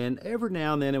 and every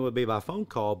now and then it would be by phone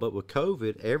call, but with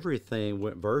COVID, everything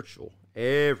went virtual.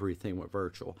 Everything went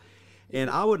virtual. And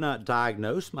I would not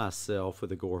diagnose myself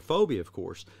with agoraphobia, of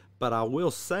course, but I will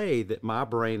say that my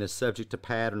brain is subject to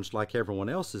patterns like everyone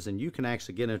else's, and you can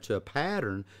actually get into a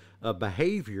pattern of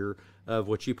behavior of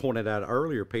what you pointed out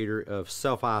earlier, Peter, of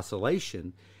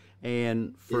self-isolation.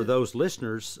 And for those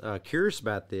listeners curious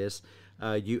about this,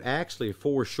 you actually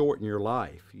foreshorten your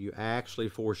life. You actually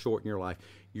foreshorten your life.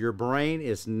 Your brain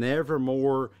is never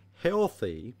more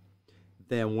healthy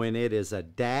than when it is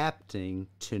adapting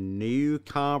to new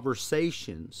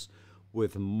conversations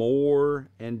with more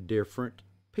and different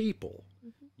people.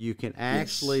 You can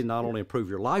actually not only improve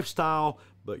your lifestyle,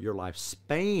 but your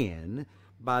lifespan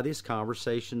by these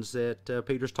conversations that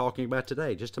Peter's talking about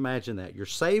today. Just imagine that. You're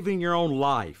saving your own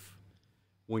life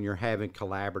when you're having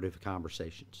collaborative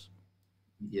conversations.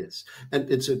 Yes, and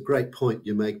it's a great point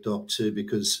you make, Doc, too,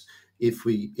 because if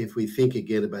we think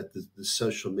again about the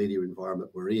social media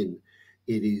environment we're in,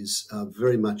 it is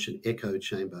very much an echo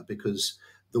chamber, because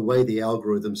the way the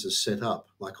algorithms are set up,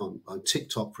 like on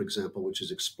TikTok, for example, which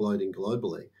is exploding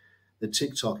globally, the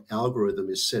TikTok algorithm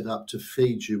is set up to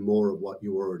feed you more of what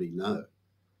you already know.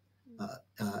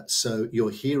 So you're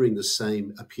hearing the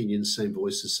same opinions, same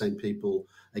voices, same people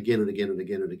again and again and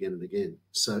again and again and again.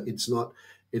 So it's not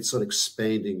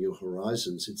expanding your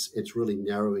horizons. It's really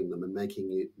narrowing them and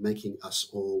making us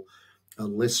all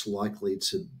less likely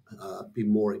to be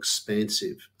more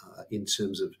expansive in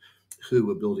terms of who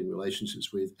we're building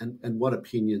relationships with, and what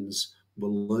opinions we're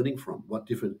learning from, what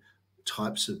different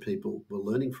types of people we're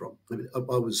learning from. I mean, it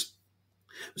was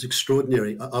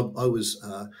extraordinary. I was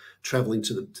traveling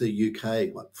to the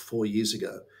UK like 4 years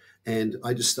ago, and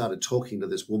I just started talking to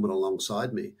this woman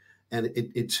alongside me. And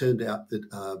it turned out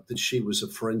that she was a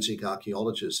forensic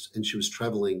archaeologist, and she was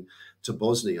traveling to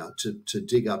Bosnia to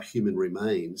dig up human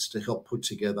remains to help put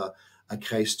together a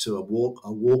case to a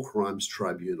war crimes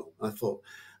tribunal. I thought,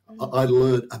 I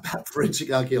learned about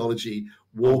forensic archaeology,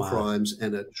 war crimes,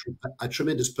 and a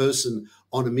tremendous person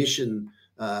on a mission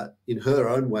in her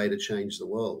own way to change the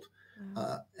world.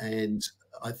 And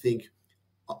I think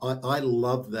I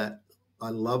love that. I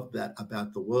love that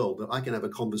about the world, that I can have a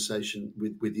conversation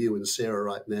with you and Sarah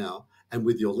right now and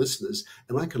with your listeners,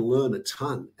 and I can learn a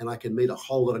ton, and I can meet a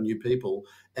whole lot of new people,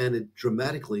 and it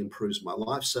dramatically improves my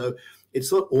life. So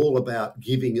it's not all about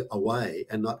giving away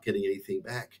and not getting anything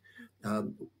back.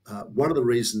 One of the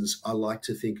reasons I like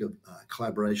to think of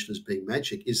collaboration as being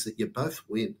magic is that you both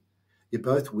win. You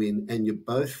both win, and you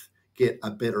both get a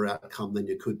better outcome than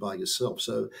you could by yourself.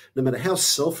 So no matter how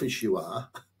selfish you are,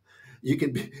 you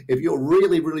can be, if you're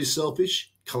really, really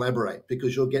selfish, collaborate,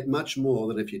 because you'll get much more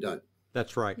than if you don't.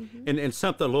 That's right. And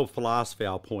something, a little philosophy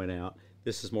I'll point out.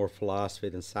 This is more philosophy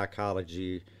than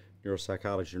psychology,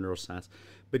 neuropsychology, or neuroscience.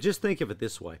 But just think of it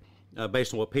this way,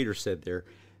 based on what Peter said there,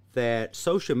 that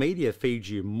social media feeds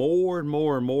you more and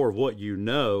more and more of what you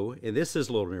know, and this is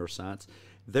a little neuroscience.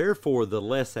 Therefore, the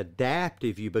less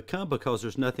adaptive you become, because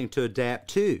there's nothing to adapt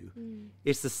to.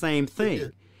 It's the same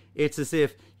thing. It's as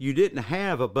if you didn't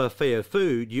have a buffet of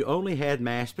food, you only had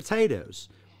mashed potatoes.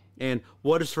 And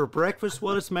what is for breakfast?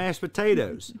 What is mashed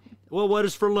potatoes? Well, what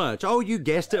is for lunch? Oh, you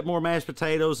guessed it, more mashed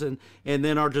potatoes, and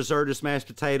then our dessert is mashed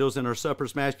potatoes, and our supper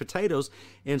is mashed potatoes.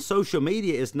 And social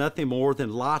media is nothing more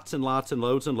than lots and lots and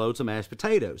loads of mashed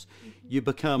potatoes. You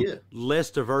become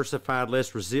less diversified,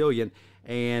 less resilient,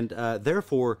 and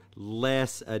therefore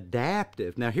less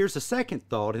adaptive. Now, here's the second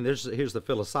thought, and here's the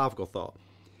philosophical thought,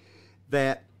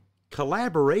 that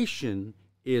collaboration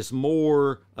is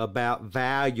more about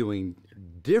valuing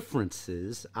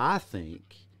differences, I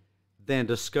think, than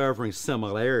discovering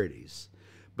similarities.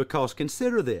 Because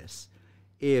consider this,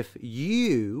 if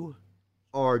you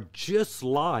are just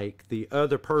like the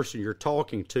other person you're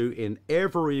talking to in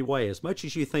every way, as much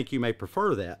as you think you may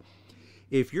prefer that.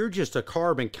 If you're just a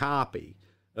carbon copy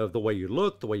of the way you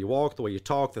look, the way you walk, the way you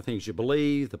talk, the things you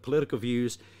believe, the political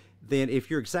views, then if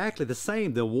you're exactly the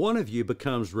same, then one of you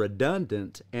becomes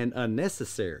redundant and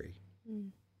unnecessary.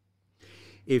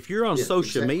 If you're on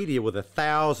social media with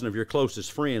 1,000 of your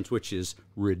closest friends, which is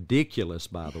ridiculous,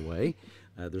 by the way,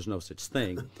 there's no such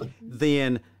thing,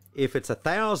 then if it's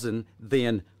 1,000,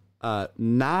 then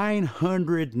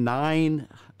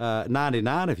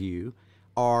 999 of you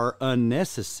are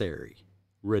unnecessary,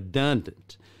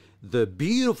 redundant. The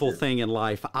beautiful thing in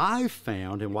life I've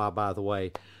found, and why, by the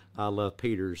way, I love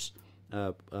Peter's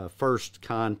first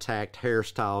contact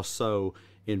hairstyle so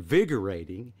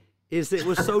invigorating, is it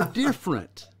was so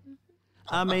different.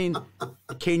 I mean,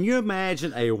 can you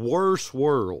imagine a worse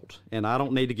world? And I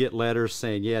don't need to get letters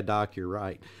saying, yeah, Doc, you're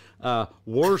right.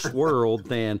 Worse world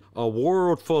than a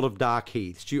world full of Doc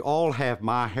Heaths. You all have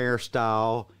my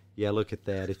hairstyle. Yeah, look at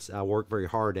that. I work very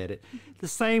hard at it. The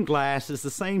same glasses,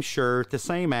 the same shirt, the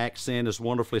same accent, as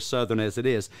wonderfully Southern as it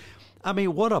is. I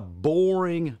mean, what a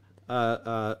boring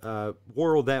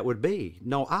world that would be.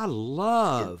 No, I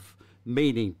love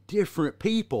meeting different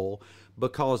people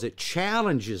because it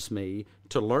challenges me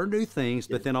to learn new things,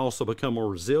 but then also become more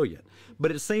resilient. But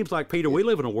it seems like, Peter, we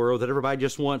live in a world that everybody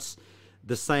just wants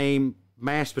the same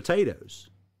mashed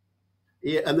potatoes.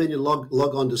 Yeah, and then you log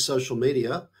on to social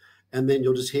media, and then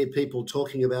you'll just hear people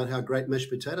talking about how great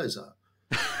mashed potatoes are.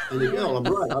 And you go, oh, I'm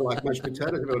right, I like mashed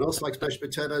potatoes. Everyone else likes mashed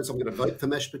potatoes. I'm going to vote for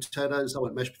mashed potatoes. I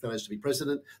want mashed potatoes to be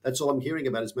president. That's all I'm hearing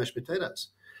about is mashed potatoes.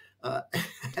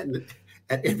 And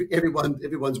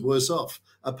everyone's worse off,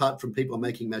 apart from people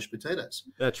making mashed potatoes.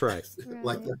 That's right.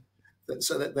 Like that.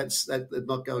 So that's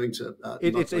not going to.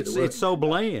 It's so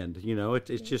bland, you know.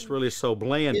 It's just really so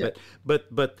bland. Yeah.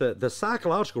 But the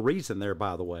psychological reason there,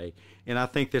 by the way, and I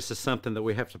think this is something that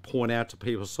we have to point out to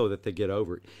people so that they get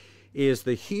over it, is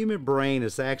the human brain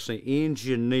is actually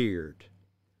engineered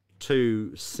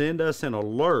to send us an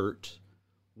alert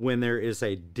when there is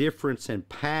a difference in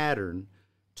pattern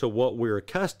to what we're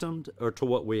accustomed or to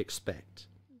what we expect.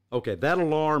 Okay, that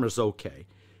alarm is okay.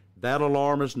 That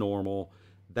alarm is normal.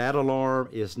 That alarm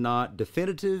is not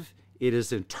definitive. It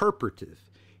is interpretive.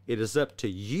 It is up to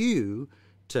you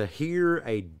to hear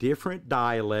a different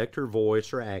dialect or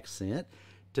voice or accent,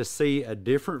 to see a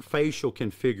different facial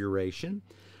configuration,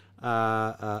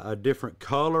 a different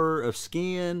color of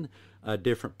skin, a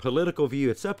different political view.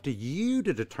 It's up to you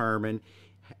to determine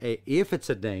if it's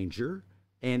a danger,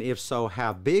 and if so,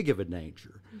 how big of a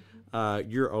danger.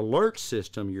 Your alert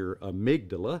system, your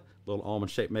amygdala, little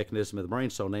almond-shaped mechanism of the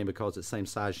brain, so named because it's the same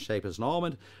size and shape as an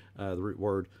almond, the root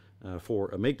word for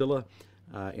amygdala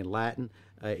in Latin.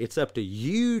 It's up to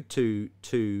you to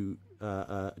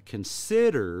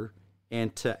consider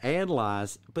and to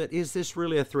analyze, but is this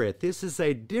really a threat? This is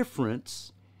a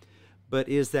difference, but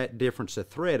is that difference a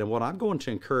threat? And what I'm going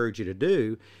to encourage you to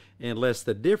do, unless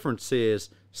the difference is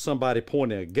somebody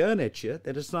pointing a gun at you,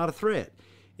 then it's not a threat.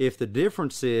 If the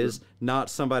difference is not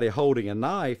somebody holding a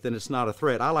knife, then it's not a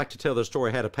threat. I like to tell the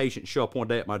story. I had a patient show up one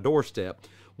day at my doorstep,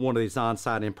 one of these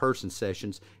on-site in-person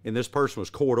sessions, and this person was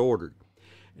court-ordered.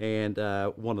 And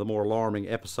one of the more alarming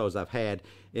episodes I've had.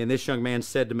 And this young man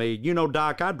said to me, you know,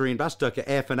 Doc, I dreamed I stuck a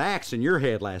effing axe in your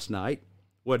head last night.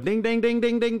 Well, ding, ding, ding,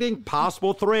 ding, ding, ding.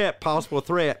 Possible threat, possible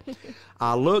threat.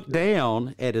 I looked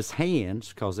down at his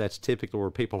hands, because that's typically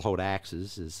where people hold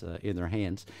axes, is in their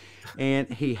hands. And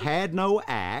he had no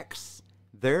axe.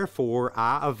 Therefore,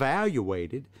 I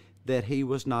evaluated that he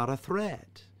was not a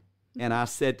threat. And I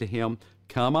said to him,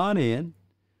 come on in.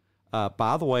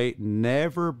 By the way,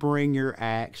 never bring your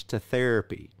axe to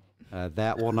therapy.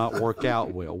 That will not work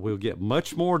out well. We'll get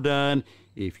much more done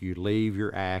if you leave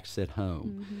your axe at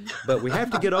home. But we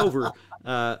have to get over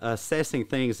assessing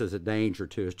things as a danger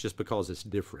to us just because it's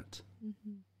different.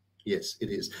 Yes, it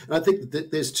is. And I think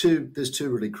that there's two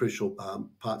really crucial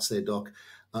parts there, Doc.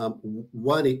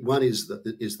 One is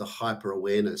the hyper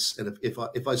awareness, and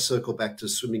if I circle back to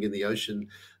swimming in the ocean,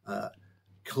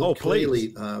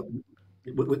 clearly.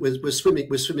 We're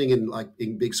swimming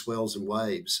in big swells and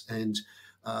waves, and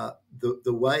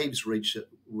the waves reach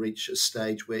a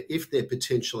stage where, if they're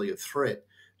potentially a threat,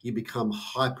 you become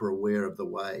hyper aware of the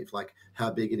wave, like how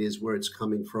big it is, where it's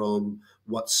coming from,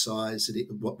 what size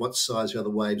what size the other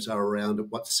waves are around it,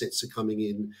 what sets are coming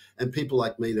in. And people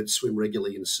like me that swim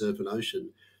regularly in surf and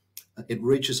ocean, it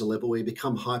reaches a level where you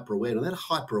become hyper aware, and that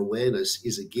hyper awareness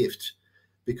is a gift,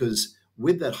 because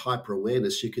with that hyper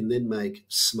awareness, you can then make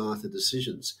smarter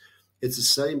decisions. It's the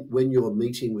same when you're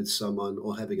meeting with someone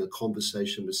or having a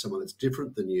conversation with someone that's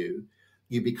different than you.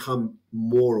 you become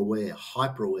more aware,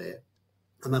 hyper aware.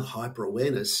 And that hyper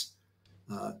awareness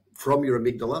from your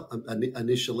amygdala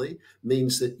initially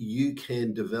means that you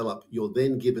can develop, you're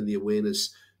then given the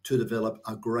awareness to develop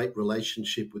a great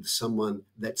relationship with someone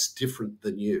that's different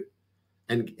than you,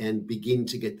 and begin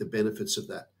to get the benefits of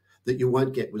that you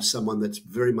won't get with someone that's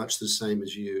very much the same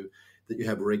as you, that you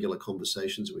have regular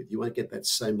conversations with. You won't get that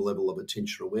same level of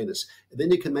attention awareness. And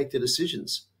then you can make the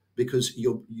decisions because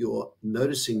you're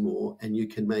noticing more, and you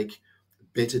can make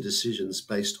better decisions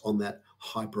based on that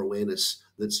hyper awareness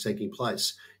that's taking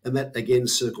place. And that again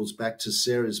circles back to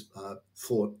Sarah's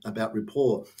thought about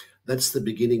rapport. That's the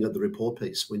beginning of the rapport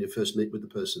piece when you first meet with the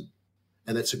person.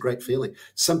 And that's a great feeling.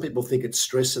 Some people think it's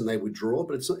stress and they withdraw,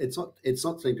 but it's not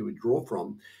something to withdraw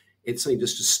from. It's something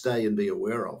just to stay and be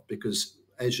aware of, because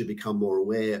as you become more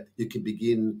aware, you can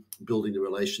begin building the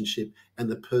relationship, and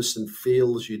the person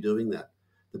feels you doing that.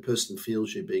 The person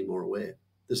feels you being more aware.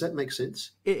 Does that make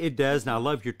sense? It does, and I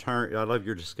love your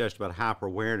discussion about hyper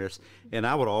awareness, and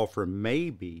I would offer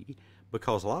maybe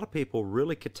because a lot of people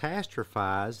really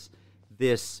catastrophize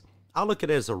this. I look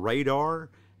at it as a radar,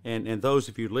 and those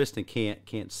of you listening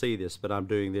can't see this, but I'm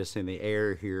doing this in the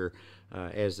air here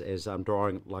as I'm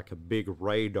drawing like a big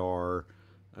radar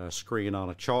screen on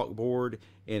a chalkboard,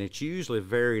 and it's usually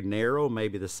very narrow,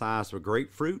 maybe the size of a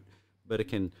grapefruit, but it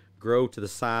can grow to the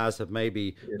size of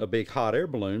maybe a big hot air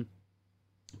balloon.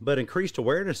 But increased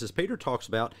awareness, as Peter talks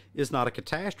about, is not a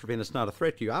catastrophe and it's not a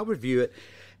threat to you. I would view it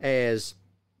as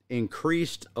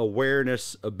increased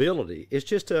awareness ability. It's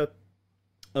just a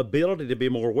ability to be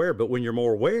more aware. But when you're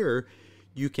more aware,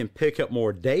 you can pick up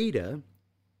more data,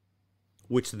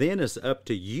 which then is up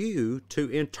to you to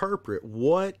interpret.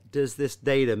 What does this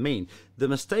data mean? The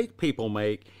mistake people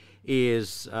make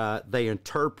is they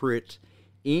interpret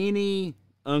any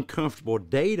uncomfortable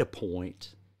data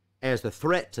point as a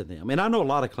threat to them. And I know a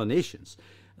lot of clinicians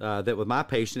that with my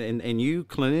patient, and you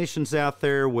clinicians out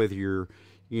there with your,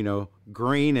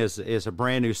 green as a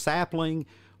brand new sapling,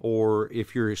 or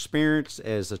if you're experienced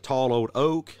as a tall old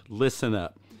oak, listen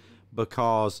up,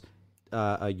 because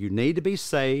you need to be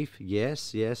safe.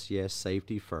 Yes,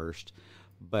 safety first,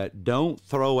 but don't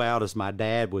throw out, as my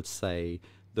dad would say,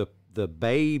 the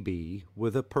baby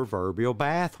with a proverbial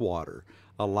bathwater.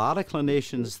 A lot of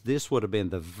clinicians, this would have been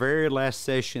the very last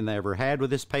session they ever had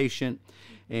with this patient.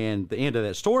 And the end of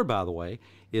that story, by the way,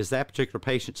 is that particular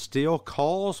patient still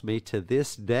calls me to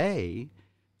this day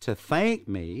to thank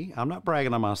me. I'm not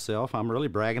bragging on myself. I'm really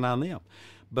bragging on them,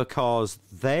 because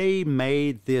they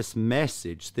made this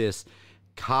message, this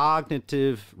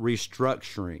cognitive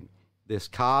restructuring, this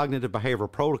cognitive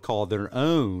behavioral protocol their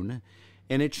own,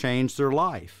 and it changed their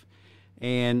life.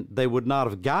 And they would not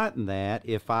have gotten that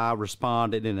if I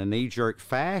responded in a knee-jerk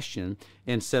fashion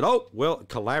and said, oh, well,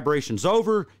 collaboration's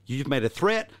over. You've made a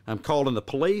threat. I'm calling the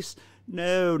police.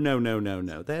 No.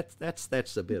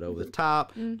 That's a bit over the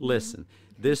top. Mm-hmm. Listen,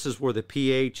 this is where the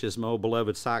pH, as my old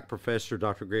beloved psych professor,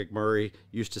 Dr. Greg Murray,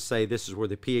 used to say, this is where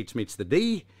the pH meets the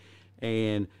D.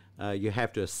 And you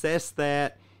have to assess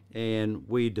that. And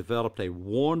we developed a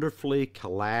wonderfully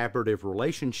collaborative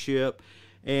relationship.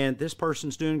 And this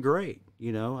person's doing great.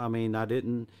 I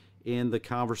didn't end the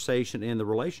conversation, in the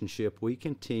relationship. We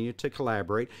continue to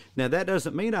collaborate. Now, that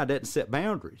doesn't mean I didn't set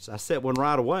boundaries. I set one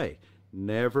right away.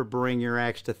 Never bring your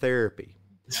axe to therapy.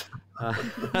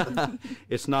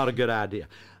 It's not a good idea.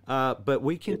 But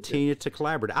we continue to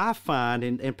collaborate. I find,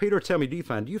 and Peter, tell me, do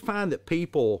you find that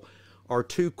people are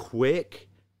too quick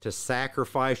to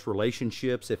sacrifice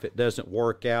relationships if it doesn't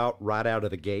work out right out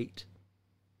of the gate?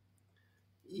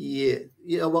 Yeah.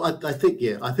 Well, I think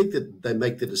that they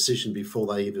make the decision before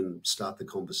they even start the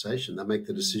conversation. They make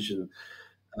the decision,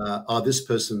 this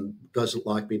person doesn't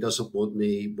like me, doesn't want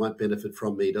me, won't benefit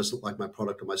from me, doesn't like my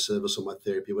product or my service or my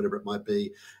therapy, whatever it might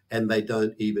be, and they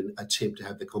don't even attempt to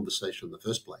have the conversation in the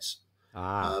first place.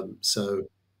 So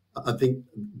I think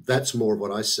that's more of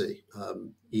what I see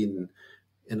and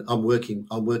I'm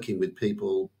working with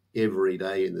people every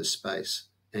day in this space,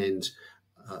 and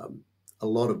a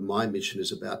lot of my mission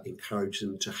is about encouraging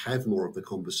them to have more of the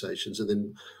conversations. And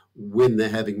then when they're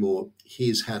having more,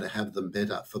 here's how to have them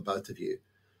better for both of you.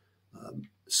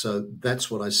 So that's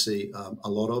what I see a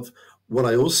lot of. What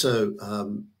I also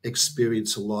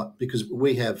experience a lot, because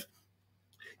we have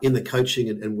in the coaching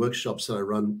and workshops that I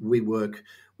run,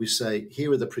 we say,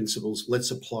 here are the principles,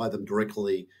 let's apply them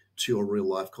directly to your real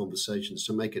life conversations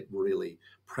to make it really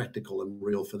practical and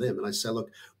real for them. And I say, look,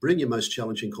 bring your most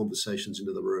challenging conversations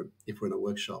into the room if we're in a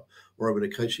workshop or in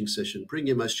a coaching session. Bring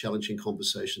your most challenging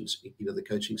conversations into the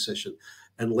coaching session,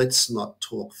 and let's not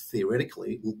talk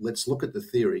theoretically. Let's look at the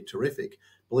theory, terrific,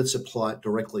 but let's apply it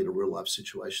directly to real life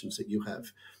situations that you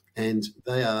have. and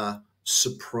they are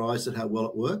surprised at how well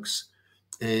it works.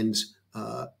 And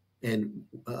one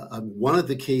of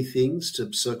the key things,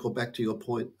 to circle back to your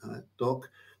point, Doc,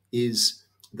 is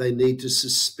they need to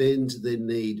suspend their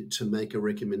need to make a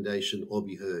recommendation or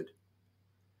be heard.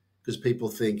 Because people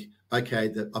think, okay,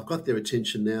 that I've got their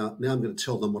attention now. Now I'm going to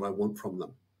tell them what I want from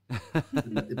them.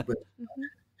 But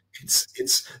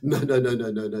it's no.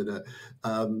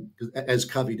 As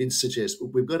Covey did suggest,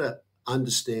 we've got to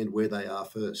understand where they are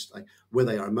first, like where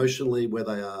they are emotionally, where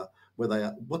they are,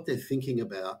 what they're thinking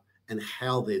about, and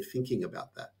how they're thinking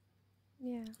about that.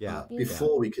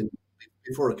 Before it can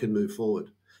move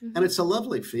forward. And it's a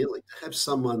lovely feeling to have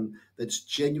someone that's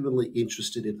genuinely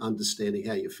interested in understanding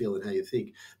how you feel and how you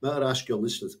think. May I ask your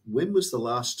listeners, when was the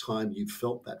last time you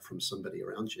felt that from somebody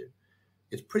around you?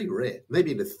 It's pretty rare.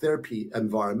 Maybe in a therapeutic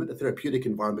environment,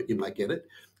 you might get it.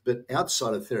 But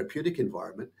outside of therapeutic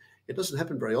environment, it doesn't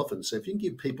happen very often. So if you can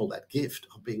give people that gift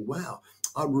of being, wow,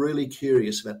 I'm really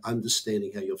curious about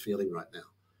understanding how you're feeling right now.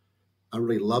 I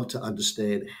really love to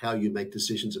understand how you make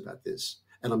decisions about this.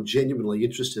 And I'm genuinely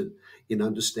interested in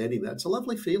understanding that. It's a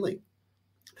lovely feeling.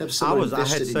 I had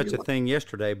such a thing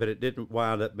yesterday, but it didn't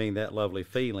wind up being that lovely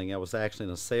feeling. I was actually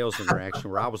in a sales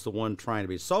interaction where I was the one trying to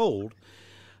be sold.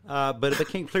 But it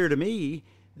became clear to me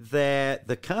that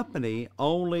the company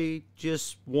only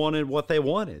just wanted what they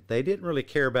wanted. They didn't really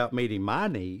care about meeting my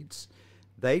needs.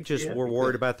 They just were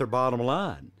worried about their bottom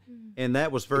line. And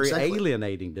that was very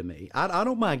alienating to me. I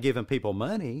don't mind giving people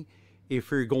money if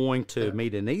you're going to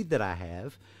meet a need that I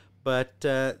have, but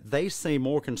they seem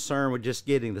more concerned with just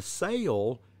getting the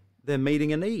sale than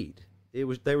meeting a need. They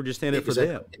were just in it for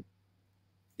them.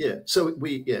 Yeah. So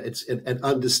it's an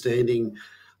understanding,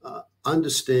 and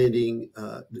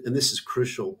this is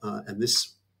crucial, and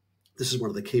this is one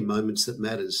of the key moments that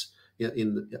matters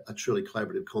in a truly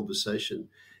collaborative conversation,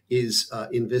 is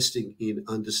investing in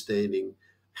understanding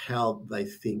how they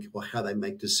think or how they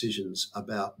make decisions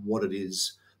about what it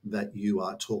is that you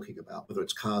are talking about, whether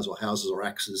it's cars or houses or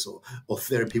axes or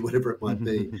therapy, whatever it might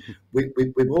be.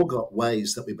 We've all got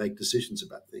ways that we make decisions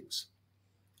about things.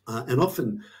 And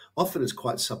often it's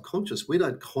quite subconscious. We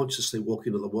don't consciously walk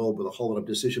into the world with a whole lot of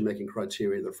decision-making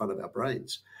criteria in the front of our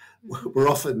brains.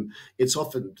 It's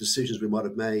often decisions we might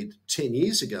have made 10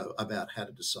 years ago about how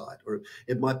to decide, or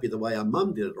it might be the way our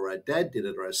mum did it, or our dad did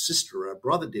it, or our sister or our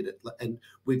brother did it, and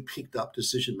we picked up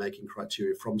decision-making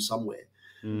criteria from somewhere.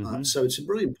 So it's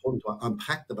really important to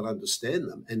unpack them and understand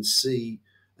them and see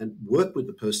and work with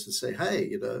the person to say,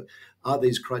 hey, are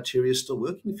these criteria still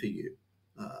working for you?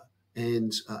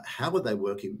 And how are they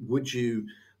working? Would you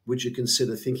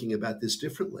consider thinking about this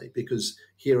differently? Because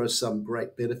here are some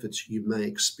great benefits you may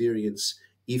experience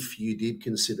if you did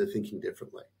consider thinking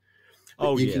differently.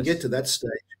 You can get to that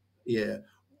stage,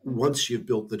 once you've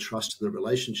built the trust in the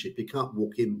relationship. You can't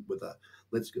walk in with I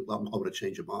want to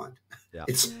change your mind. Yeah.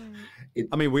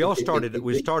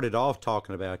 We started off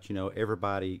talking about,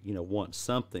 everybody, wants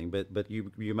something, but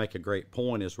you make a great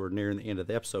point as we're nearing the end of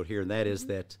the episode here, and that is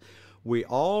that we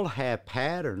all have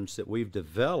patterns that we've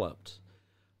developed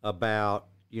about,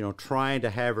 trying to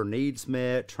have our needs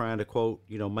met, trying to, quote,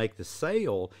 make the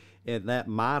sale, and that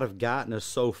might have gotten us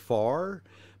so far.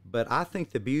 But I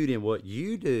think the beauty in what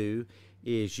you do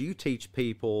is you teach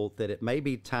people that it may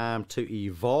be time to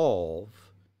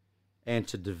evolve and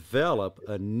to develop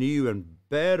a new and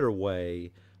better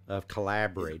way of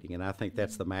collaborating. And I think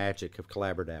that's the magic of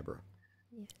Collabradabra.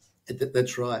 Yes.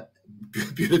 That's right.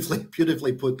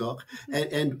 Beautifully put, Doc.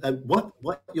 And what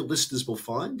your listeners will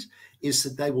find is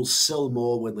that they will sell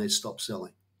more when they stop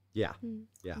selling. Yeah,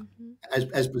 yeah.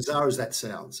 As bizarre as that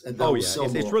sounds. And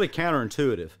it's really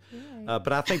counterintuitive. Yeah.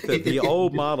 But I think that the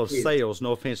old model of sales,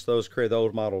 no offense to those create the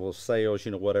old model of sales,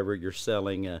 whatever you're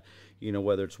selling,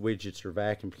 whether it's widgets or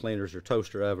vacuum cleaners or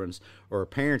toaster ovens or a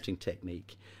parenting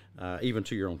technique, even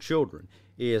to your own children,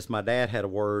 is my dad had a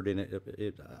word, and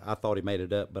I thought he made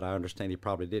it up, but I understand he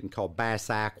probably didn't, called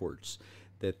bass-ackwards,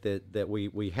 that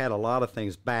we had a lot of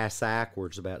things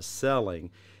bass-ackwards about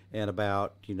selling and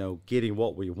about, getting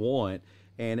what we want.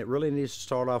 And it really needs to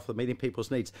start off with meeting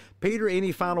people's needs. Peter,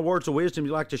 any final words of wisdom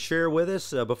you'd like to share with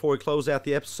us before we close out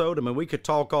the episode? I mean, we could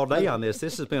talk all day on this.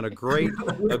 This has been a great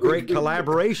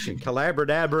collaboration.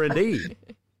 Collabradabra indeed.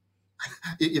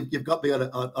 You've got me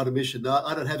on a mission. No,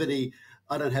 I don't have any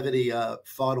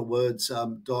final words,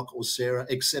 Doc or Sarah,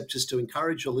 except just to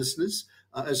encourage your listeners,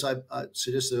 as I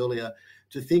suggested earlier,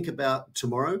 to think about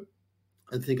tomorrow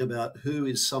and think about who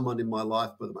is someone in my life,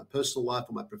 whether my personal life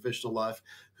or my professional life,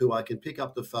 who I can pick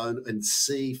up the phone and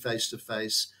see face to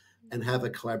face and have a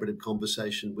collaborative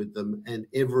conversation with them. And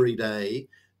every day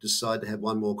decide to have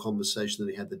one more conversation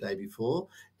than you had the day before,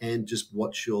 and just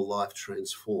watch your life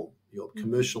transform. Your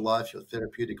commercial life, your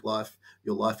therapeutic life,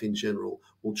 your life in general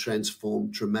will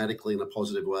transform dramatically in a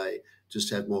positive way.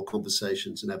 Just have more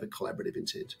conversations and have a collaborative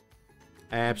intent.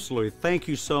 Absolutely. Thank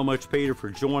you so much, Peter, for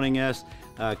joining us.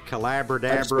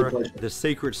 Collabradabra, the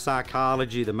secret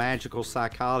psychology, the magical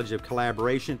psychology of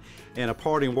collaboration. And a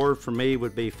parting word from me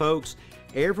would be, folks,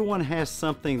 everyone has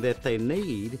something that they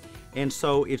need, and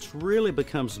so it really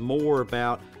becomes more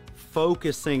about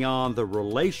focusing on the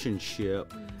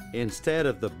relationship instead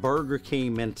of the Burger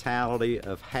King mentality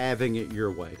of having it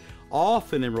your way.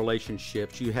 Often in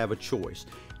relationships, you have a choice.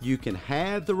 You can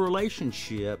have the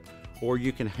relationship or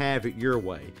you can have it your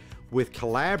way. With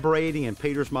collaborating and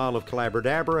Peter's model of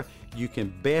Collabradabra, you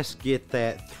can best get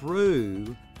that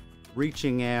through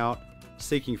reaching out,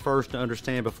 seeking first to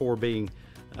understand before being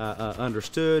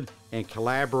understood, and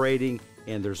collaborating,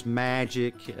 and there's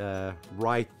magic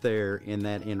right there in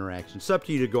that interaction. It's up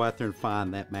to you to go out there and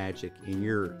find that magic in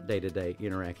your day-to-day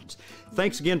interactions.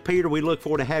 Thanks again, Peter. We look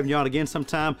forward to having you on again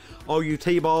sometime. All you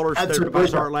T-ballers, Therapy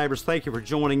Bites Art Labbers, thank you for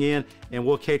joining in, and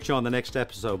we'll catch you on the next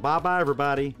episode. Bye-bye,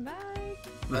 everybody. Bye.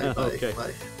 Bye, Okay.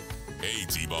 bye. Hey,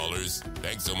 T-ballers,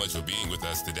 thanks so much for being with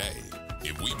us today.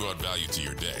 If we brought value to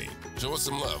your day, show us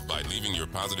some love by leaving your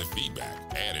positive feedback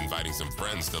and inviting some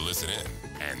friends to listen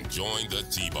in and join the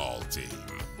T-ball team.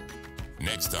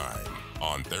 Next time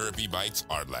on Therapy Bites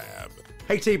Art Lab.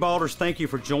 Hey T-ballers, thank you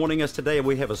for joining us today.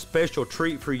 We have a special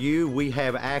treat for you. We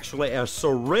have actually a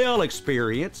surreal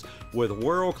experience with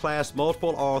world-class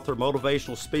multiple author,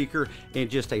 motivational speaker, and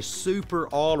just a super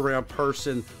all-around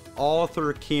person,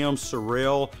 author Kim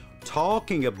Surreal,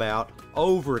 talking about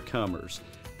overcomers,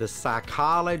 the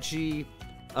psychology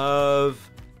of,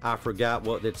 I forgot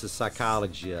what it's the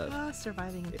psychology of.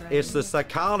 Surviving and thriving. It's the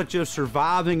psychology of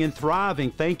surviving and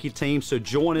thriving. Thank you, team. So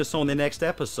join us on the next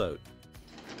episode.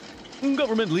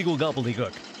 Government legal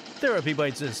gobbledygook. Therapy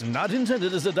Bites is not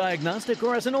intended as a diagnostic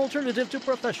or as an alternative to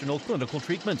professional clinical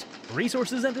treatment.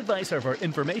 Resources and advice are for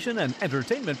information and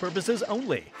entertainment purposes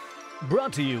only.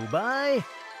 Brought to you by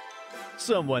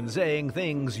someone saying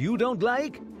things you don't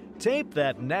like? Tape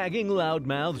that nagging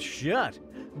loudmouth shut.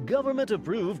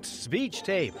 Government-approved speech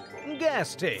tape.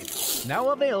 Gas tape. Now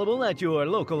available at your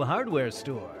local hardware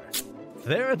store.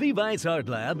 Therapy Bites Art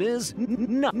Lab is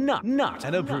not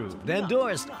an approved,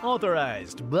 endorsed,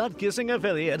 authorized, butt-kissing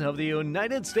affiliate of the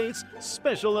United States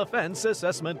Special Offense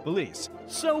Assessment Police.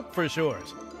 SOAP for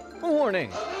short.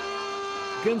 Warning.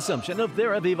 Consumption of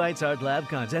Therapy Bites Art Lab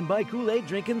content by Kool-Aid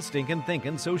drinking, stinking,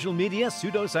 thinking, social media,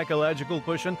 pseudo-psychological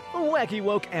pushing, wacky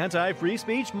woke anti-free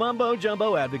speech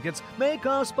mumbo-jumbo advocates may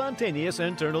cause spontaneous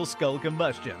internal skull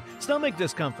combustion, stomach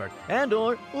discomfort,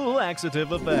 and/or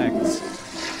laxative effects.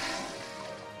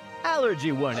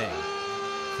 Allergy warning.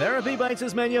 Therapy Bites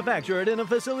is manufactured in a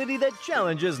facility that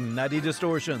challenges nutty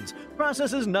distortions,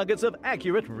 processes nuggets of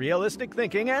accurate, realistic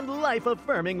thinking, and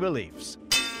life-affirming beliefs.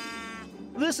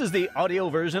 This is the audio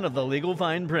version of the legal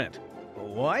fine print.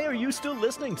 Why are you still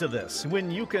listening to this when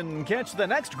you can catch the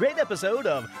next great episode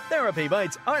of Therapy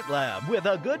Bites Art Lab with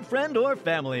a good friend or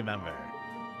family member?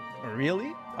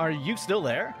 Really? Are you still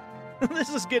there?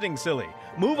 This is getting silly.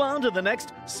 Move on to the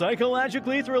next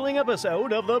psychologically thrilling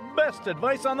episode of the best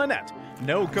advice on the net.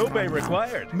 No copay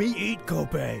required. Me eat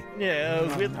copay.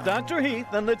 Yeah, with Dr. Heath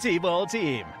and the TBAL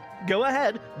team. Go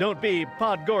ahead, don't be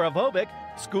podgoraphobic.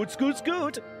 Scoot, scoot,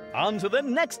 scoot. On to the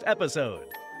next episode.